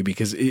funny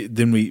because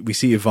then we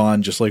see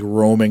Yvonne just like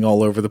roaming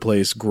all over the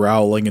place,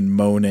 growling and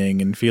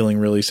moaning and feeling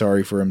really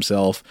sorry for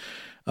himself.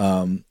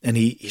 And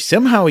he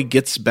somehow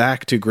gets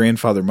back to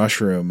Grandfather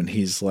Mushroom, and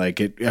he's like,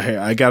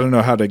 I got to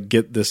know how to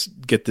get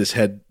this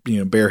head,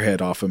 bear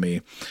head off of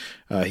me.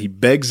 He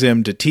begs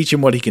him to teach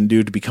him what he can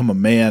do to become a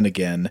man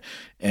again.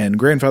 And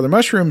Grandfather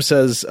Mushroom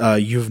says,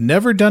 you've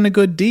never done a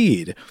good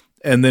deed.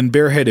 And then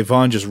Barehead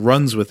Ivan just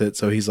runs with it.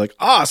 So he's like,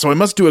 so I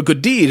must do a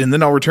good deed and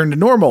then I'll return to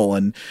normal.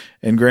 And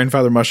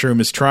Grandfather Mushroom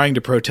is trying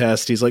to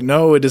protest. He's like,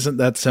 no, it isn't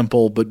that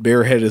simple. But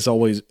Barehead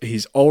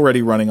he's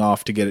already running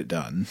off to get it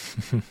done.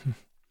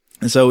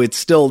 And so it's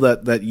still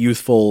that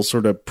youthful,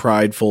 sort of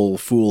prideful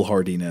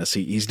foolhardiness.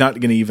 He's not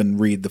going to even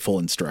read the full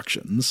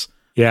instructions.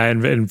 Yeah,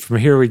 and from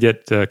here we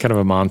get kind of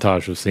a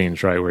montage of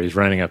scenes, right, where he's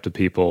running up to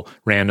people,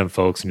 random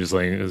folks, and just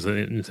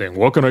saying,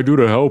 "What can I do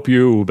to help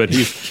you?" But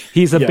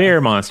he's a bear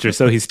monster,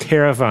 so he's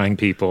terrifying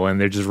people, and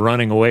they're just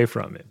running away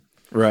from him.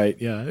 Right.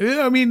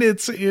 Yeah. I mean,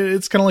 it's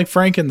kind of like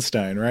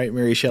Frankenstein, right?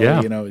 Mary Shelley.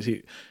 Yeah. You know,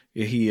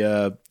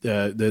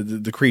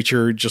 the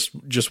creature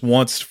just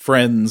wants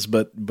friends,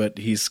 but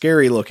he's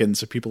scary looking,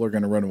 so people are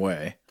going to run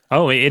away.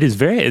 Oh, it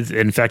is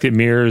in fact, it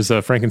mirrors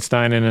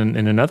Frankenstein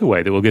in another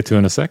way that we'll get to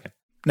in a second.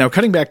 Now,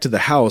 cutting back to the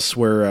house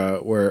where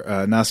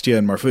Nastya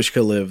and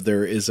Marfushka live,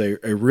 there is a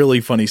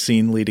really funny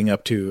scene leading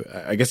up to,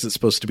 I guess it's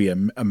supposed to be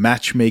a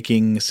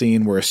matchmaking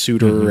scene where a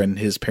suitor and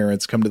his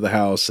parents come to the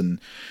house, and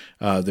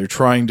they're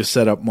trying to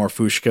set up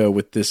Marfushka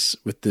with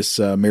this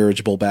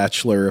marriageable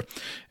bachelor.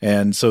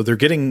 And so they're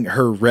getting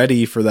her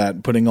ready for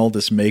that, putting all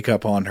this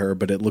makeup on her,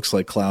 but it looks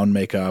like clown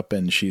makeup,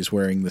 and she's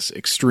wearing this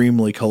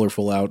extremely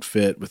colorful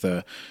outfit with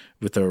a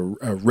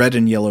red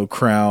and yellow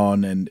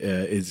crown, and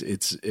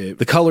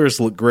the colors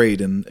look great.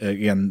 And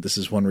again, this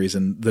is one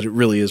reason that it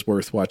really is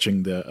worth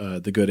watching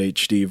the good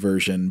HD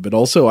version. But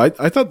also, I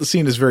thought the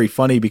scene is very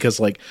funny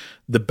because like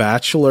the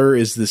bachelor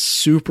is this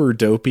super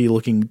dopey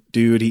looking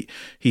dude.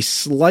 He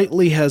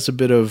slightly has a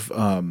bit of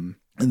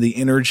the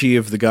energy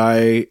of the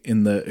guy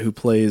who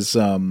plays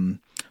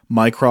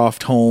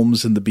Mycroft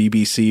Holmes in the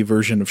BBC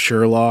version of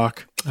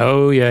Sherlock.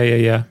 Oh,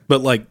 yeah. But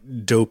like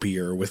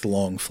dopier with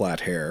long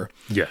flat hair.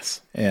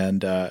 Yes.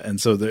 And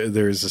so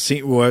there's a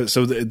scene.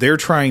 So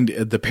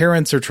the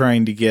parents are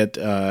trying to get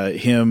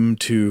him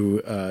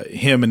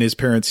and his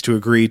parents to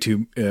agree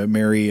to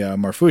marry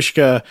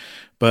Marfushka.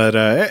 But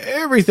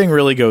everything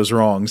really goes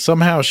wrong.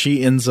 Somehow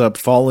she ends up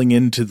falling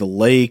into the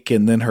lake,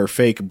 and then her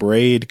fake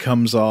braid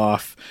comes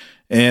off.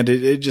 And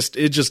it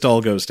just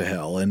all goes to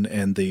hell,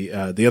 and the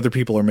other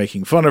people are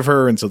making fun of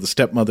her, and so the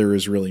stepmother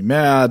is really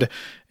mad,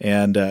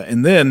 and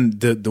then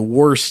the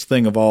worst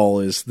thing of all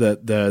is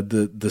that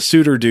the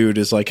suitor dude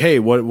is like, hey,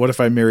 what if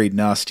I married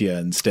Nastya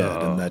instead?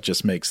 And that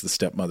just makes the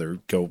stepmother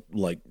go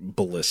like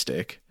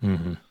ballistic.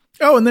 Mm-hmm.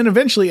 Oh, and then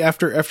eventually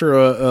after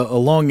a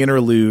long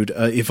interlude,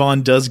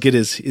 Ivan does get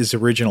his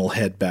original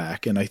head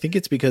back, and I think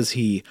it's because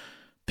he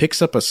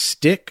picks up a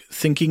stick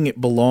thinking it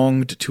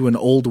belonged to an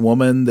old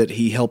woman that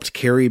he helped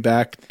carry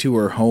back to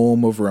her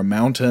home over a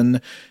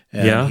mountain.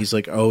 And he's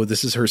like, oh,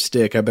 this is her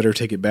stick. I better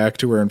take it back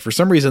to her. And for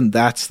some reason,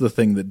 that's the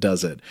thing that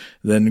does it.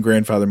 Then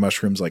Grandfather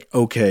Mushroom's like,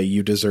 okay,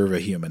 you deserve a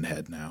human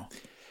head now.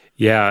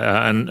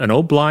 Yeah, an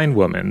old blind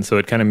woman. So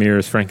it kind of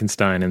mirrors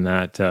Frankenstein in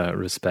that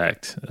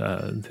respect.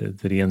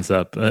 That he ends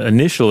up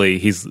initially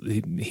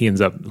he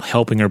ends up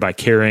helping her by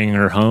carrying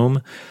her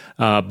home,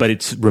 but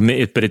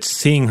it's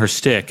seeing her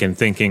stick and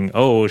thinking,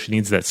 oh, she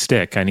needs that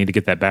stick. I need to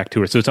get that back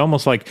to her. So it's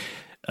almost like.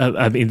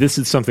 I mean, this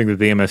is something that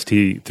the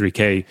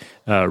MST3K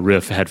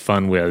riff had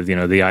fun with, you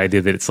know, the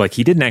idea that it's like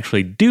he didn't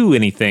actually do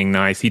anything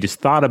nice. He just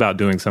thought about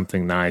doing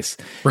something nice,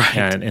 right?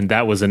 And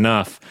that was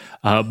enough.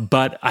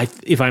 But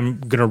if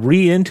I'm going to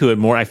read into it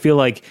more, I feel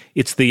like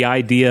it's the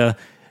idea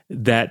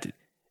that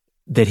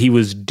he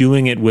was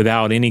doing it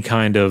without any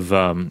kind of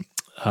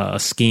a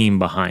scheme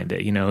behind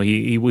it. You know,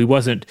 he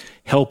wasn't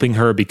helping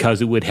her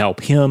because it would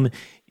help him.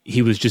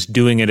 He was just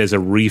doing it as a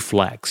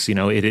reflex. You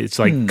know, it's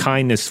like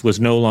kindness was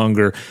no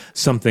longer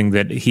something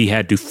that he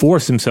had to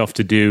force himself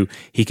to do.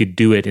 He could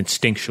do it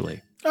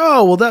instinctually.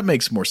 Oh, well, that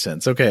makes more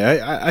sense.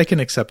 Okay, I can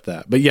accept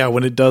that. But yeah,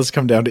 when it does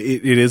come down to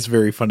it, it is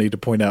very funny to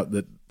point out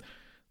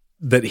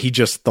that he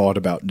just thought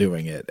about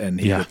doing it and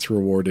he gets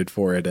rewarded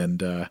for it.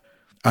 And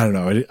I don't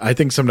know. I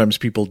think sometimes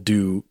people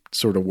do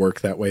sort of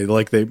work that way.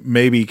 Like they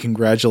maybe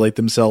congratulate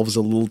themselves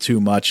a little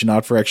too much,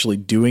 not for actually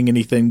doing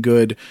anything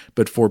good,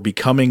 but for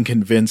becoming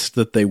convinced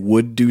that they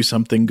would do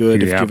something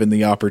good if given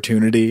the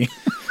opportunity.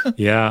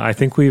 Yeah, I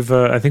think we've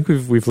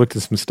looked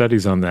at some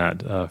studies on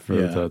that for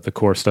the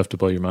core Stuff to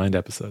Blow Your Mind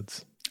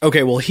episodes.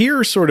 Okay, well,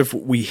 here sort of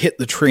we hit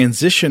the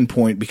transition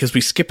point because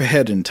we skip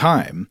ahead in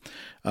time.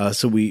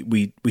 So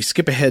we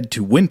skip ahead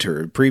to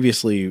winter.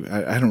 Previously,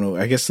 I don't know,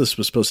 I guess this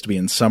was supposed to be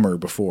in summer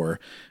before.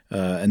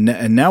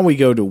 And now we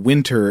go to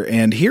winter,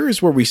 and here is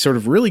where we sort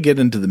of really get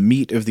into the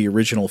meat of the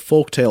original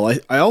folktale.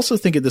 I also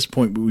think at this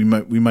point we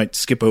might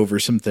skip over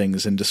some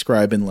things and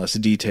describe in less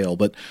detail,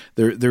 but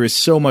there is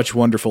so much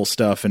wonderful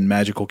stuff and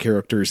magical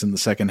characters in the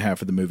second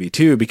half of the movie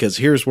too, because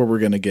here's where we're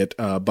going to get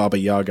Baba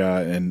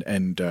Yaga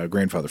and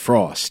Grandfather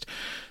Frost.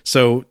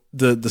 So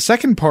the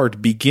second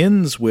part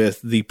begins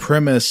with the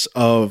premise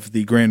of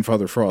the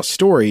Grandfather Frost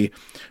story,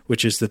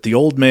 which is that the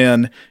old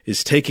man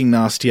is taking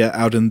Nastya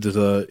out into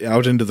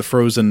the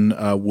frozen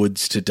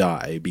woods to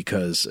die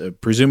because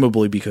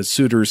presumably because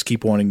suitors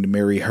keep wanting to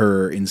marry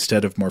her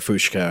instead of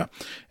Marfushka,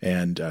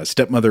 and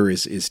stepmother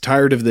is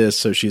tired of this,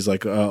 so she's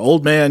like,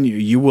 old man,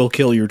 you will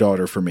kill your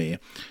daughter for me.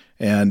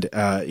 And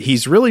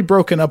he's really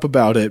broken up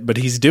about it, but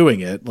he's doing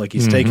it. Like,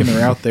 he's taking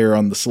her out there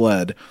on the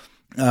sled.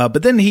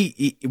 But then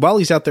he while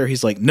he's out there,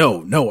 he's like,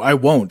 no, I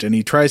won't. And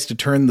he tries to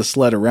turn the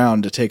sled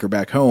around to take her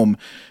back home.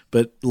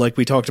 But like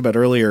we talked about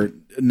earlier,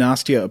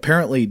 Nastya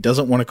apparently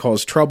doesn't want to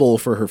cause trouble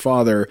for her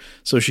father,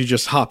 so she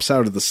just hops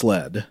out of the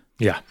sled.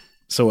 Yeah.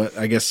 So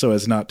I guess so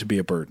as not to be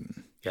a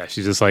burden. Yeah,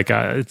 she's just like,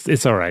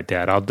 it's all right,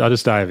 Dad. I'll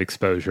just die of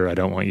exposure. I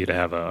don't want you to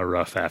have a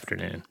rough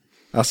afternoon.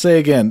 I'll say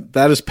again,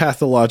 that is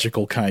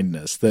pathological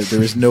kindness. That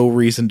there is no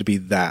reason to be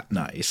that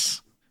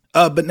nice.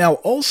 But now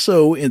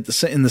also in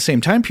the same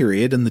time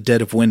period, in the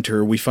dead of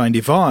winter, we find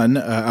Ivan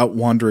out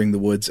wandering the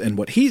woods, and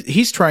what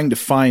he's trying to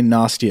find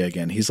Nastya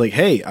again. He's like,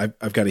 hey,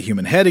 I've got a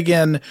human head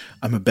again.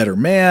 I'm a better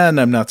man.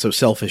 I'm not so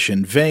selfish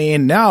and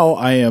vain. Now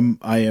I am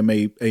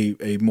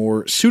a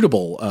more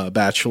suitable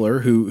bachelor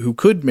who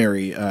could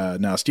marry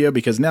Nastya,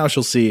 because now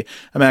she'll see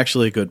I'm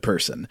actually a good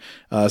person.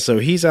 So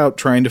he's out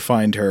trying to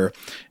find her,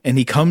 and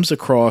he comes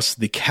across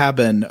the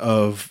cabin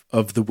of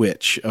the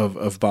witch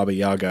of Baba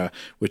Yaga,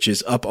 which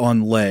is up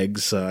on legs,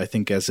 I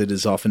think, as it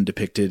is often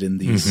depicted in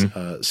these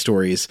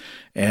stories.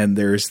 And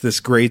there's this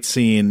great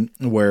scene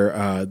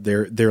where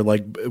they're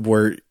like,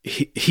 where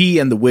he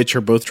and the witch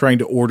are both trying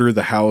to order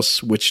the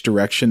house which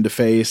direction to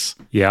face.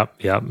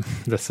 Yep.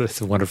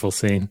 That's a wonderful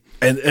scene.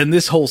 And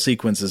this whole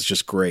sequence is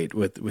just great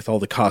with all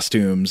the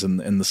costumes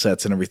and the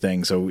sets and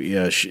everything. So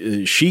yeah,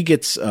 she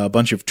gets a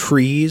bunch of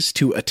trees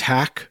to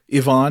attack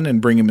Ivan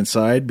and bring him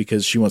inside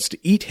because she wants to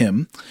eat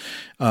him.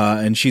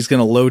 And she's going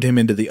to load him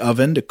into the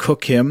oven to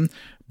cook him.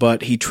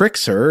 But he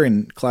tricks her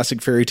in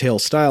classic fairy tale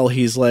style.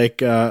 He's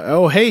like,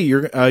 "Oh, hey,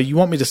 you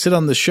want me to sit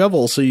on the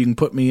shovel so you can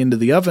put me into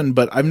the oven?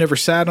 But I've never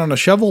sat on a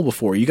shovel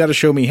before. You got to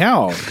show me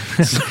how."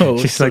 So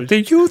she's like,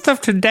 "The youth of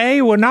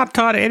today were not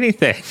taught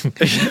anything,"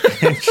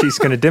 and she's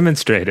going to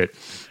demonstrate it.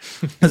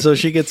 And so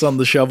she gets on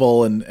the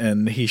shovel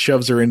and he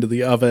shoves her into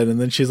the oven, and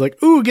then she's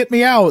like, "Ooh, get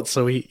me out!"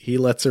 So he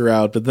lets her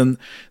out. But then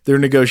they're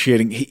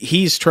negotiating.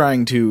 He's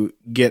trying to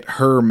get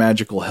her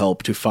magical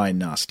help to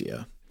find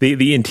Nastya.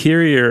 The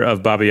interior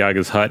of Baba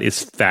Yaga's hut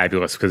is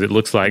fabulous because it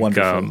looks like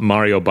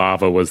Mario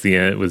Bava was the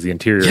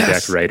interior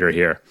decorator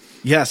here.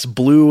 Yes,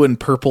 blue and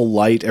purple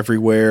light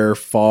everywhere,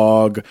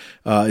 fog.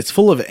 It's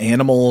full of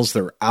animals.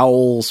 There are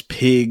owls,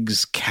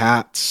 pigs,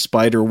 cats,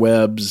 spider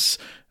webs.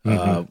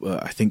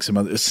 I think some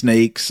other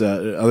snakes,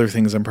 other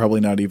things I'm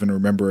probably not even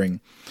remembering.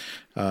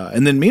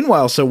 And then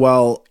meanwhile, so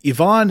while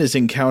Ivan is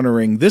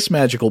encountering this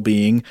magical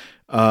being,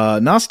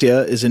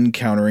 Nastya is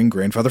encountering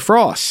Grandfather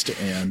Frost,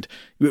 and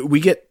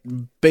we get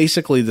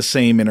basically the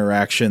same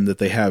interaction that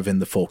they have in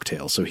the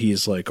folktale. So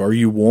he's like, "Are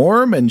you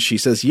warm?" And she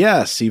says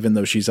yes, even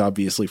though she's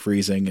obviously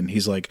freezing. And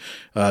he's like,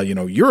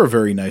 "You're a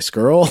very nice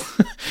girl."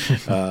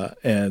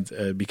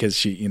 And because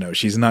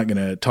she's not going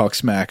to talk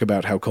smack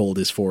about how cold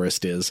his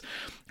forest is.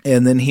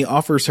 And then he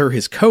offers her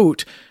his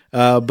coat,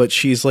 but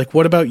she's like,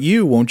 "What about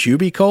you? Won't you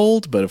be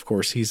cold?" But of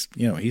course, he's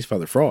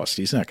Father Frost.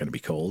 He's not going to be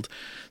cold.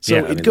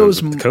 So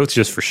the coat's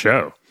just for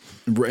show.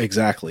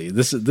 Exactly.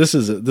 This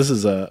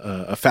is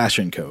a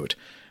fashion coat.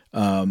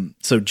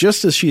 So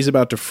just as she's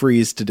about to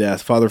freeze to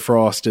death, Father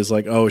Frost is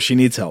like, "Oh, she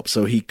needs help."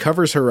 So he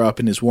covers her up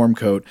in his warm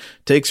coat,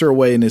 takes her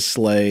away in his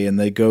sleigh, and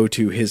they go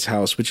to his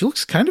house, which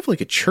looks kind of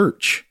like a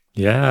church.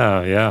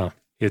 Yeah.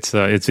 It's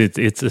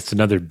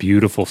another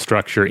beautiful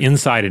structure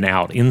inside and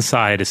out.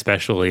 Inside,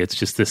 especially, it's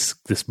just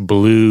this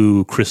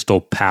blue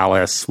crystal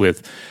palace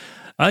with,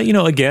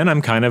 again,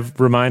 I'm kind of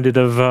reminded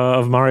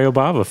of Mario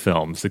Bava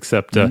films,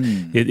 except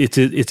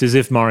it's as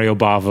if Mario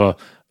Bava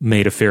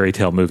made a fairy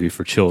tale movie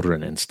for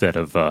children instead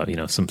of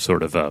some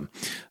sort of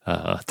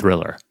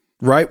thriller.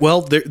 Right.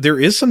 Well, there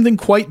is something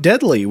quite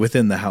deadly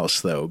within the house,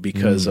 though,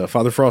 because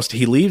Father Frost,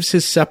 he leaves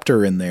his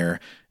scepter in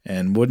there.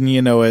 And wouldn't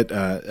you know it,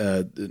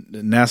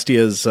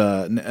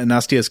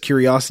 Nastya's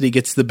curiosity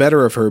gets the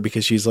better of her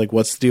because she's like,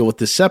 "What's the deal with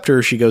this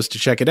scepter?" She goes to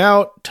check it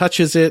out,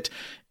 touches it,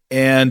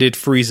 and it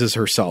freezes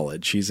her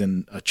solid. She's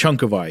in a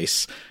chunk of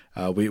ice.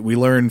 We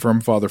learn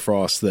from Father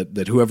Frost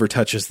that whoever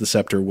touches the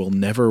scepter will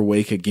never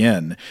wake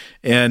again.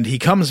 And he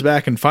comes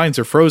back and finds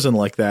her frozen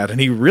like that,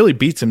 and he really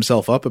beats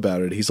himself up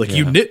about it. He's like,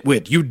 "You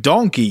nitwit, you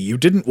donkey, you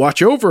didn't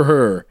watch over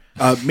her."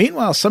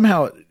 Meanwhile,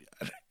 somehow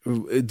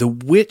the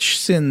witch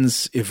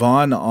sends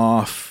Ivan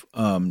off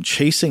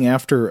chasing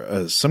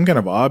after some kind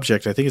of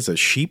object. I think it's a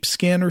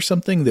sheepskin or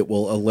something that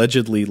will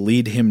allegedly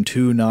lead him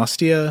to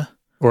Nastya.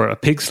 Or a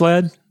pig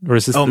sled? Or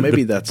is this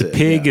that's the it.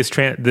 Pig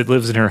that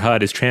lives in her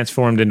hut is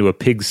transformed into a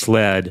pig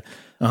sled,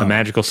 a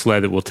magical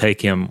sled that will take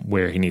him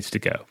where he needs to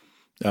go.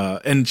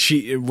 And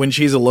when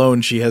she's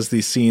alone, she has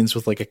these scenes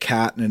with like a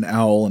cat and an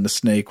owl and a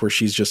snake where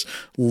she's just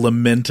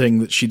lamenting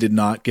that she did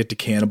not get to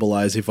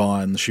cannibalize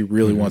Ivan. She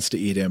really wants to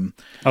eat him.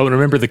 Oh, and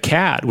remember the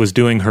cat was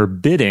doing her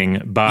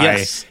bidding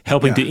by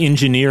helping to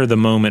engineer the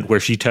moment where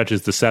she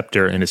touches the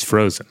scepter and is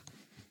frozen.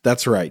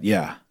 That's right.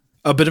 Yeah.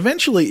 But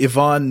eventually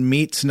Ivan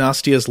meets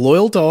Nastya's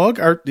loyal dog,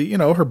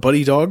 her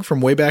buddy dog from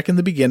way back in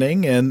the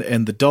beginning.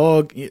 And the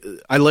dog,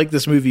 I like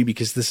this movie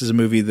because this is a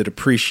movie that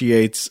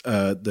appreciates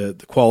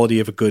the quality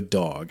of a good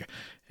dog.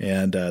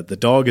 And the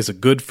dog is a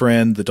good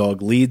friend. The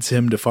dog leads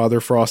him to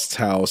Father Frost's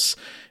house.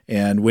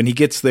 And when he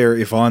gets there,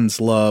 Yvonne's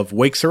love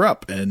wakes her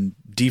up and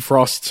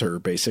defrosts her,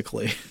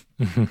 basically.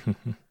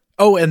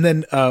 Oh, and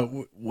then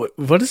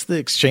what is the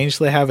exchange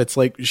they have? It's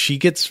like she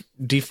gets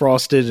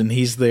defrosted and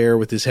he's there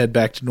with his head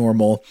back to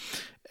normal.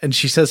 And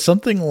she says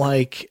something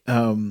like,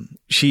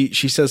 she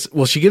says,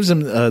 well, she gives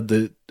him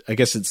I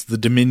guess it's the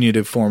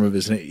diminutive form of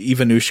his name,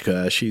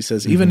 Ivanushka. She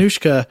says,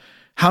 Ivanushka,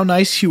 how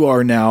nice you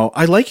are now.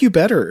 I like you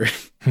better.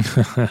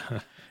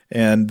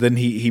 And then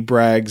he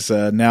brags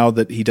now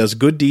that he does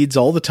good deeds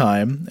all the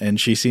time, and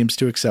she seems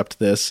to accept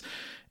this.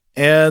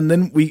 And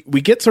then we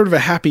get sort of a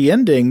happy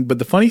ending, but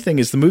the funny thing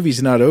is the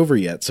movie's not over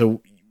yet.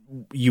 So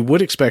you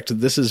would expect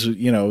this is,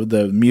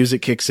 the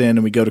music kicks in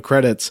and we go to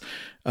credits.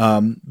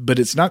 But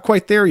it's not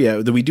quite there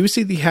yet. We do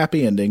see the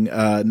happy ending.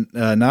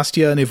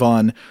 Nastya and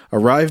Ivan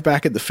arrive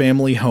back at the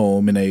family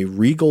home in a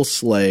regal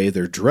sleigh.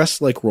 They're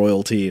dressed like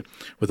royalty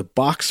with a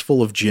box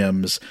full of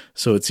gems.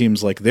 So it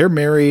seems like they're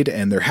married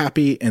and they're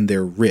happy and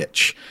they're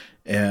rich.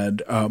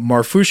 And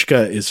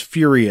Marfushka is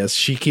furious.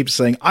 She keeps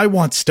saying, I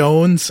want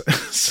stones.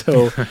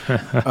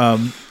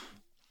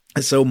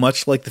 So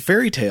much like the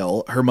fairy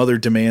tale, her mother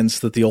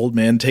demands that the old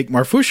man take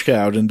Marfushka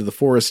out into the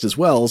forest as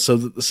well so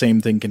that the same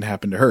thing can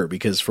happen to her.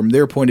 Because from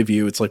their point of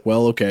view, it's like,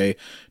 well, okay,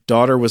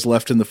 daughter was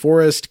left in the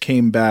forest,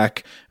 came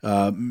back,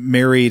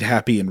 married,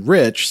 happy, and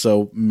rich.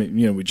 So,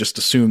 we just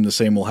assume the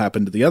same will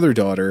happen to the other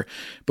daughter.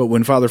 But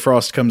when Father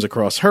Frost comes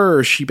across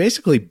her, she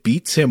basically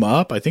beats him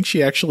up. I think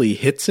she actually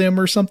hits him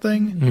or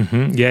something.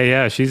 Mm-hmm.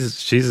 Yeah.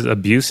 She's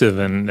abusive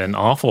and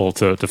awful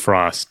to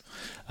Frost.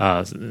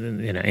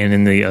 And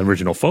in the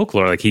original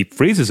folklore, like he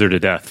freezes her to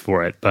death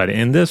for it. But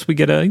in this, we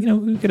get a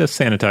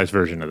sanitized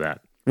version of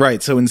that.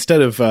 Right. So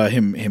instead of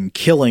him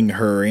killing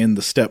her and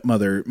the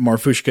stepmother,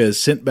 Marfushka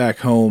is sent back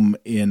home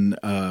in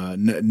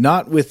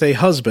not with a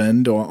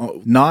husband,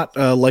 or not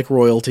like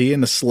royalty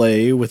in a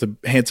sleigh with a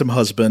handsome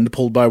husband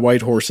pulled by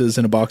white horses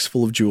and a box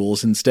full of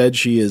jewels. Instead,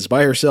 she is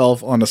by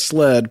herself on a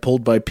sled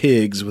pulled by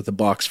pigs with a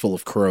box full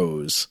of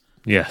crows.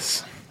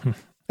 Yes.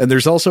 And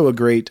there's also a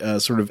great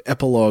sort of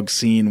epilogue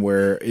scene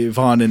where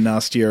Yvonne and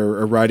Nastya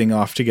are riding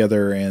off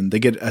together and they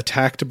get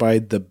attacked by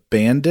the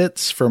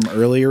bandits from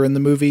earlier in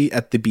the movie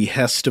at the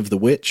behest of the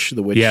witch.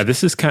 Yeah,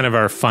 this is kind of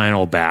our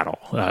final battle.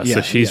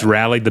 So she's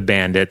rallied the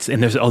bandits,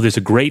 and there's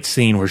a great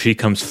scene where she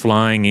comes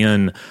flying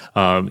in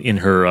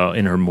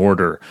her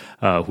mortar,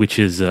 which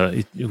is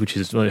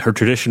her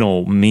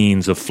traditional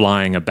means of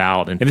flying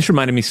about. And this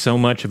reminded me so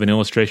much of an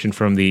illustration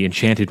from the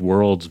Enchanted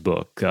Worlds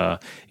book.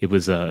 It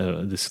was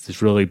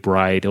this really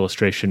bright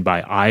illustration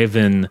by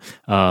Ivan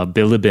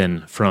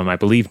Bilibin from, I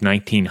believe,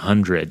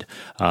 1900.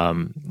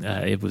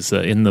 It was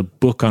in the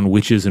book on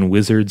witches and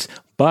wizards.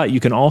 But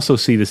you can also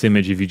see this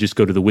image if you just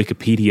go to the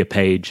Wikipedia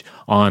page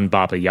on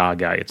Baba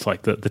Yaga. It's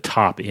like the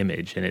top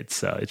image, and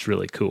it's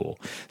really cool.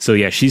 So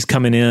yeah, she's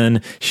coming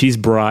in. She's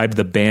bribed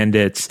the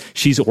bandits.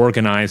 She's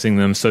organizing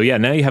them. So yeah,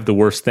 now you have the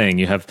worst thing.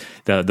 You have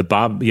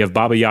you have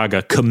Baba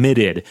Yaga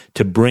committed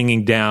to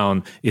bringing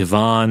down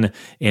Ivan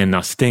and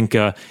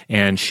Nastinka,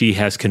 and she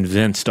has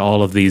convinced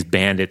all of these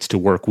bandits to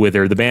work with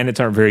her. The bandits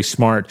aren't very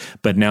smart,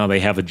 but now they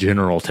have a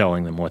general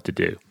telling them what to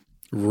do.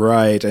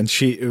 Right, and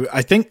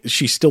I think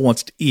she still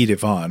wants to eat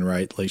Yvonne,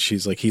 right? Like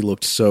she's like, he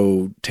looked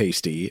so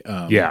tasty.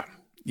 Yeah.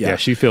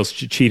 She feels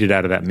cheated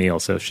out of that meal,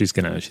 so she's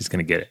gonna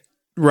get it.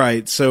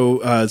 Right, so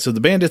the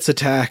bandits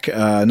attack.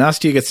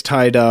 Nastya gets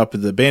tied up.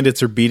 The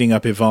bandits are beating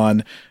up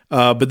Yvonne.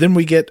 But then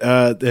we get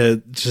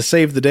to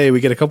save the day. We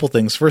get a couple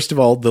things. First of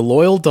all, the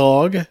loyal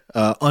dog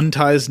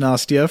unties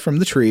Nastya from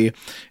the tree,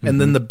 and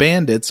then the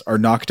bandits are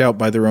knocked out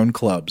by their own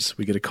clubs.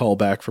 We get a call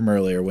back from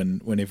earlier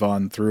when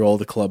Yvonne threw all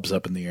the clubs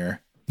up in the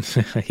air.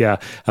 Yeah,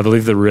 I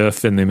believe the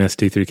riff in the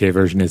MST3K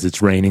version is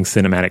 "It's Raining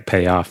Cinematic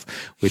Payoff,"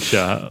 which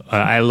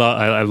I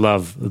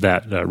love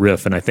that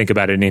riff, and I think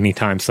about it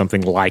anytime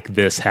something like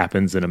this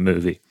happens in a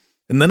movie.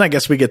 And then I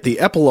guess we get the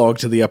epilogue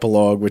to the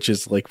epilogue, which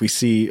is like we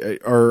see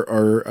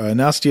are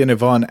Nastya and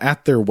Yvonne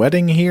at their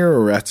wedding here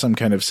or at some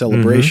kind of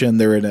celebration.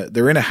 They're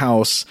in a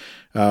house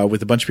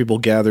with a bunch of people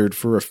gathered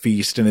for a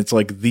feast, and it's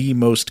like the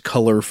most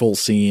colorful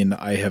scene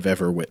I have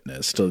ever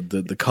witnessed.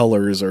 The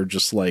colors are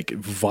just like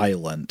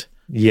violent.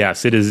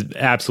 Yes, it is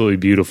absolutely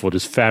beautiful.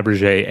 Just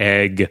Fabergé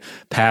egg,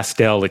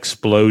 pastel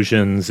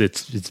explosions.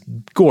 It's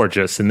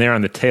gorgeous. And there on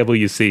the table,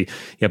 you see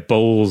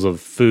bowls of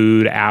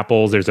food,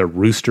 apples. There's a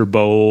rooster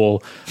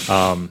bowl.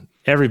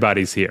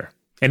 Everybody's here.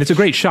 And it's a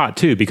great shot,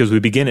 too, because we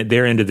begin at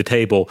their end of the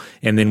table,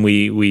 and then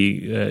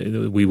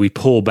we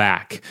pull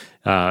back.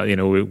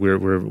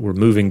 We're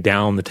moving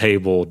down the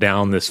table,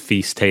 down this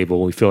feast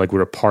table. We feel like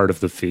we're a part of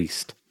the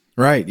feast.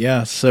 Right,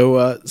 yeah.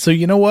 So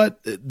you know what?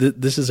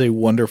 This is a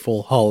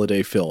wonderful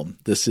holiday film.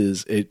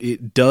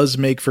 It does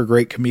make for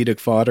great comedic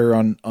fodder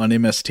on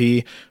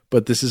MST,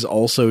 but this is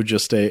also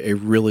just a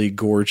really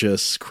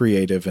gorgeous,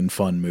 creative, and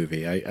fun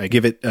movie. I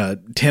give it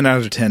 10 out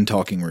of 10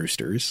 talking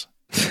roosters.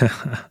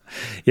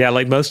 Yeah,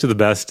 like most of the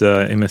best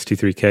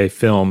MST3K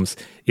films,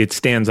 it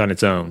stands on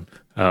its own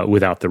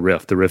without the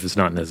riff. The riff is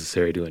not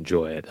necessary to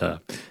enjoy it.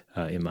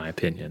 in my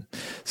opinion.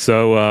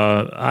 So,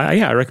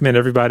 I recommend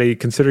everybody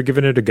consider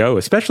giving it a go,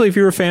 especially if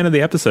you're a fan of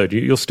the episode.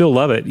 You'll still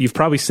love it. You've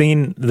probably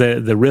seen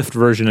the riffed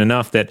version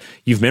enough that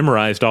you've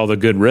memorized all the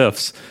good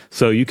riffs,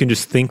 so you can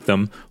just think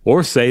them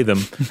or say them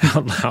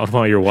out loud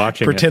while you're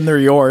watching Pretend they're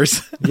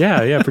yours.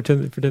 Yeah,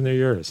 pretend they're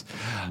yours.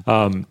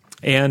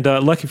 And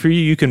lucky for you,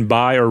 you can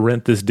buy or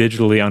rent this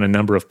digitally on a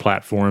number of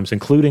platforms,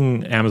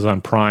 including Amazon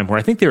Prime, where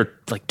I think there are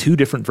like 2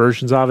 different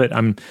versions of it.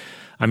 I'm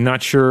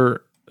not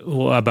sure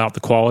about the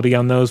quality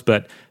on those,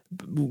 but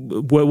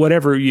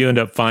whatever you end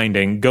up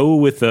finding, go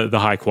with the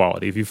high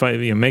quality. If you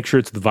find, make sure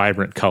it's the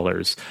vibrant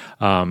colors.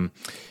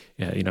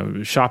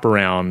 Shop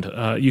around.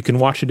 You can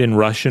watch it in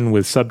Russian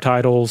with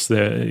subtitles.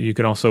 You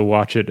can also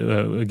watch it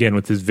again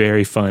with this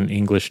very fun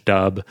English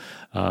dub.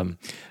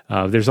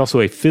 There's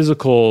also a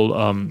physical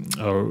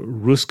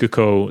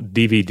Ruskoko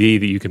DVD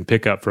that you can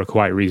pick up for a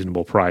quite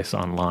reasonable price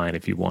online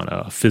if you want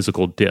a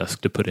physical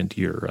disc to put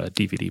into your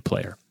DVD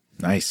player.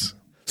 Nice.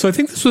 So I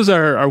think this was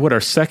our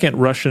second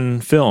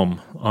Russian film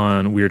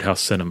on Weirdhouse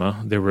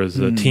Cinema. There was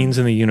Teens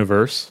in the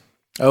Universe.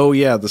 Oh,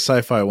 yeah, the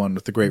sci-fi one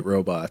with the great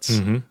robots.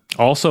 Mm-hmm.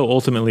 Also,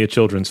 ultimately a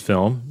children's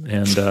film.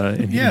 And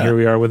here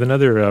we are with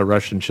another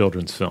Russian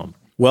children's film.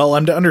 Well,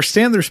 I'm to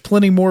understand there's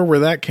plenty more where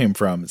that came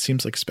from. It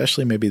seems like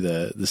especially maybe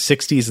the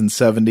 60s and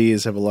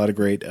 70s have a lot of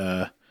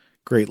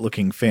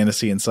great-looking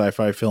fantasy and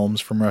sci-fi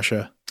films from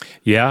Russia.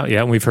 Yeah,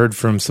 and we've heard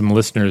from some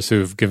listeners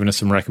who've given us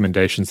some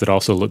recommendations that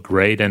also look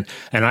great, and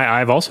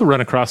I've also run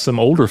across some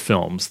older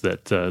films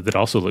that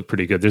also look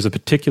pretty good. There's a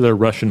particular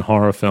Russian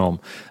horror film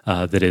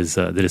that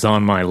is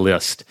on my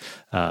list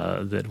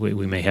that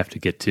we may have to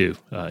get to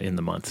in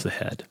the months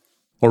ahead,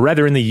 or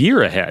rather in the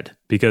year ahead,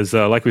 because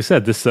like we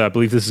said, I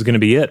believe this is going to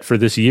be it for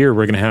this year.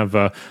 We're going to have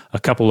a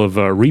couple of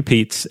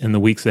repeats in the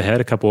weeks ahead,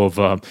 a couple of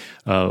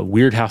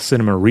Weirdhouse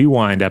Cinema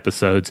Rewind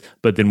episodes,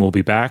 but then we'll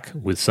be back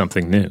with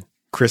something new.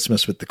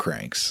 Christmas with the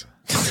Cranks.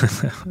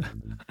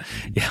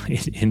 Yeah,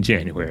 in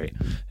January,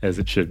 as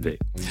it should be.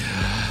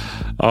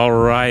 All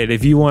right.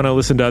 If you want to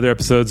listen to other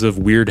episodes of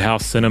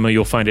Weirdhouse Cinema,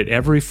 you'll find it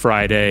every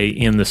Friday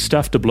in the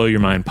Stuff to Blow Your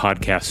Mind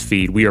podcast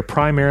feed. We are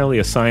primarily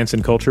a science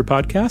and culture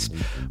podcast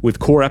with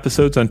core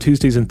episodes on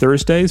Tuesdays and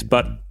Thursdays,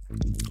 but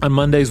on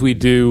Mondays, we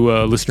do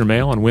listener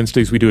mail. On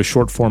Wednesdays, we do a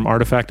short-form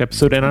artifact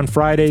episode. And on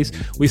Fridays,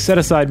 we set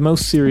aside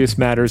most serious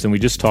matters and we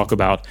just talk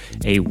about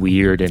a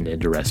weird and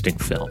interesting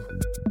film.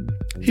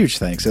 Huge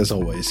thanks, as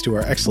always, to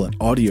our excellent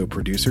audio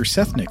producer,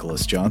 Seth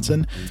Nicholas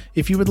Johnson.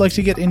 If you would like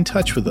to get in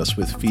touch with us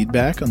with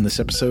feedback on this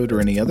episode or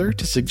any other,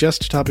 to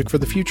suggest a topic for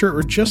the future,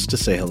 or just to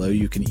say hello,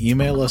 you can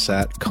email us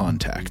at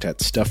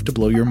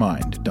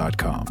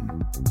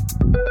contact@stufftoblowyourmind.com.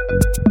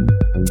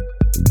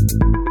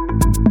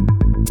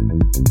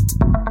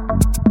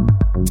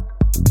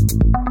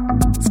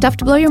 Stuff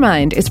to Blow Your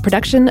Mind is a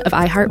production of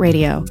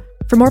iHeartRadio.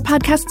 For more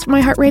podcasts from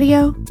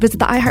iHeartRadio, visit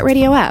the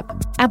iHeartRadio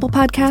app, Apple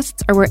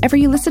Podcasts, or wherever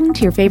you listen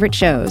to your favorite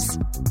shows.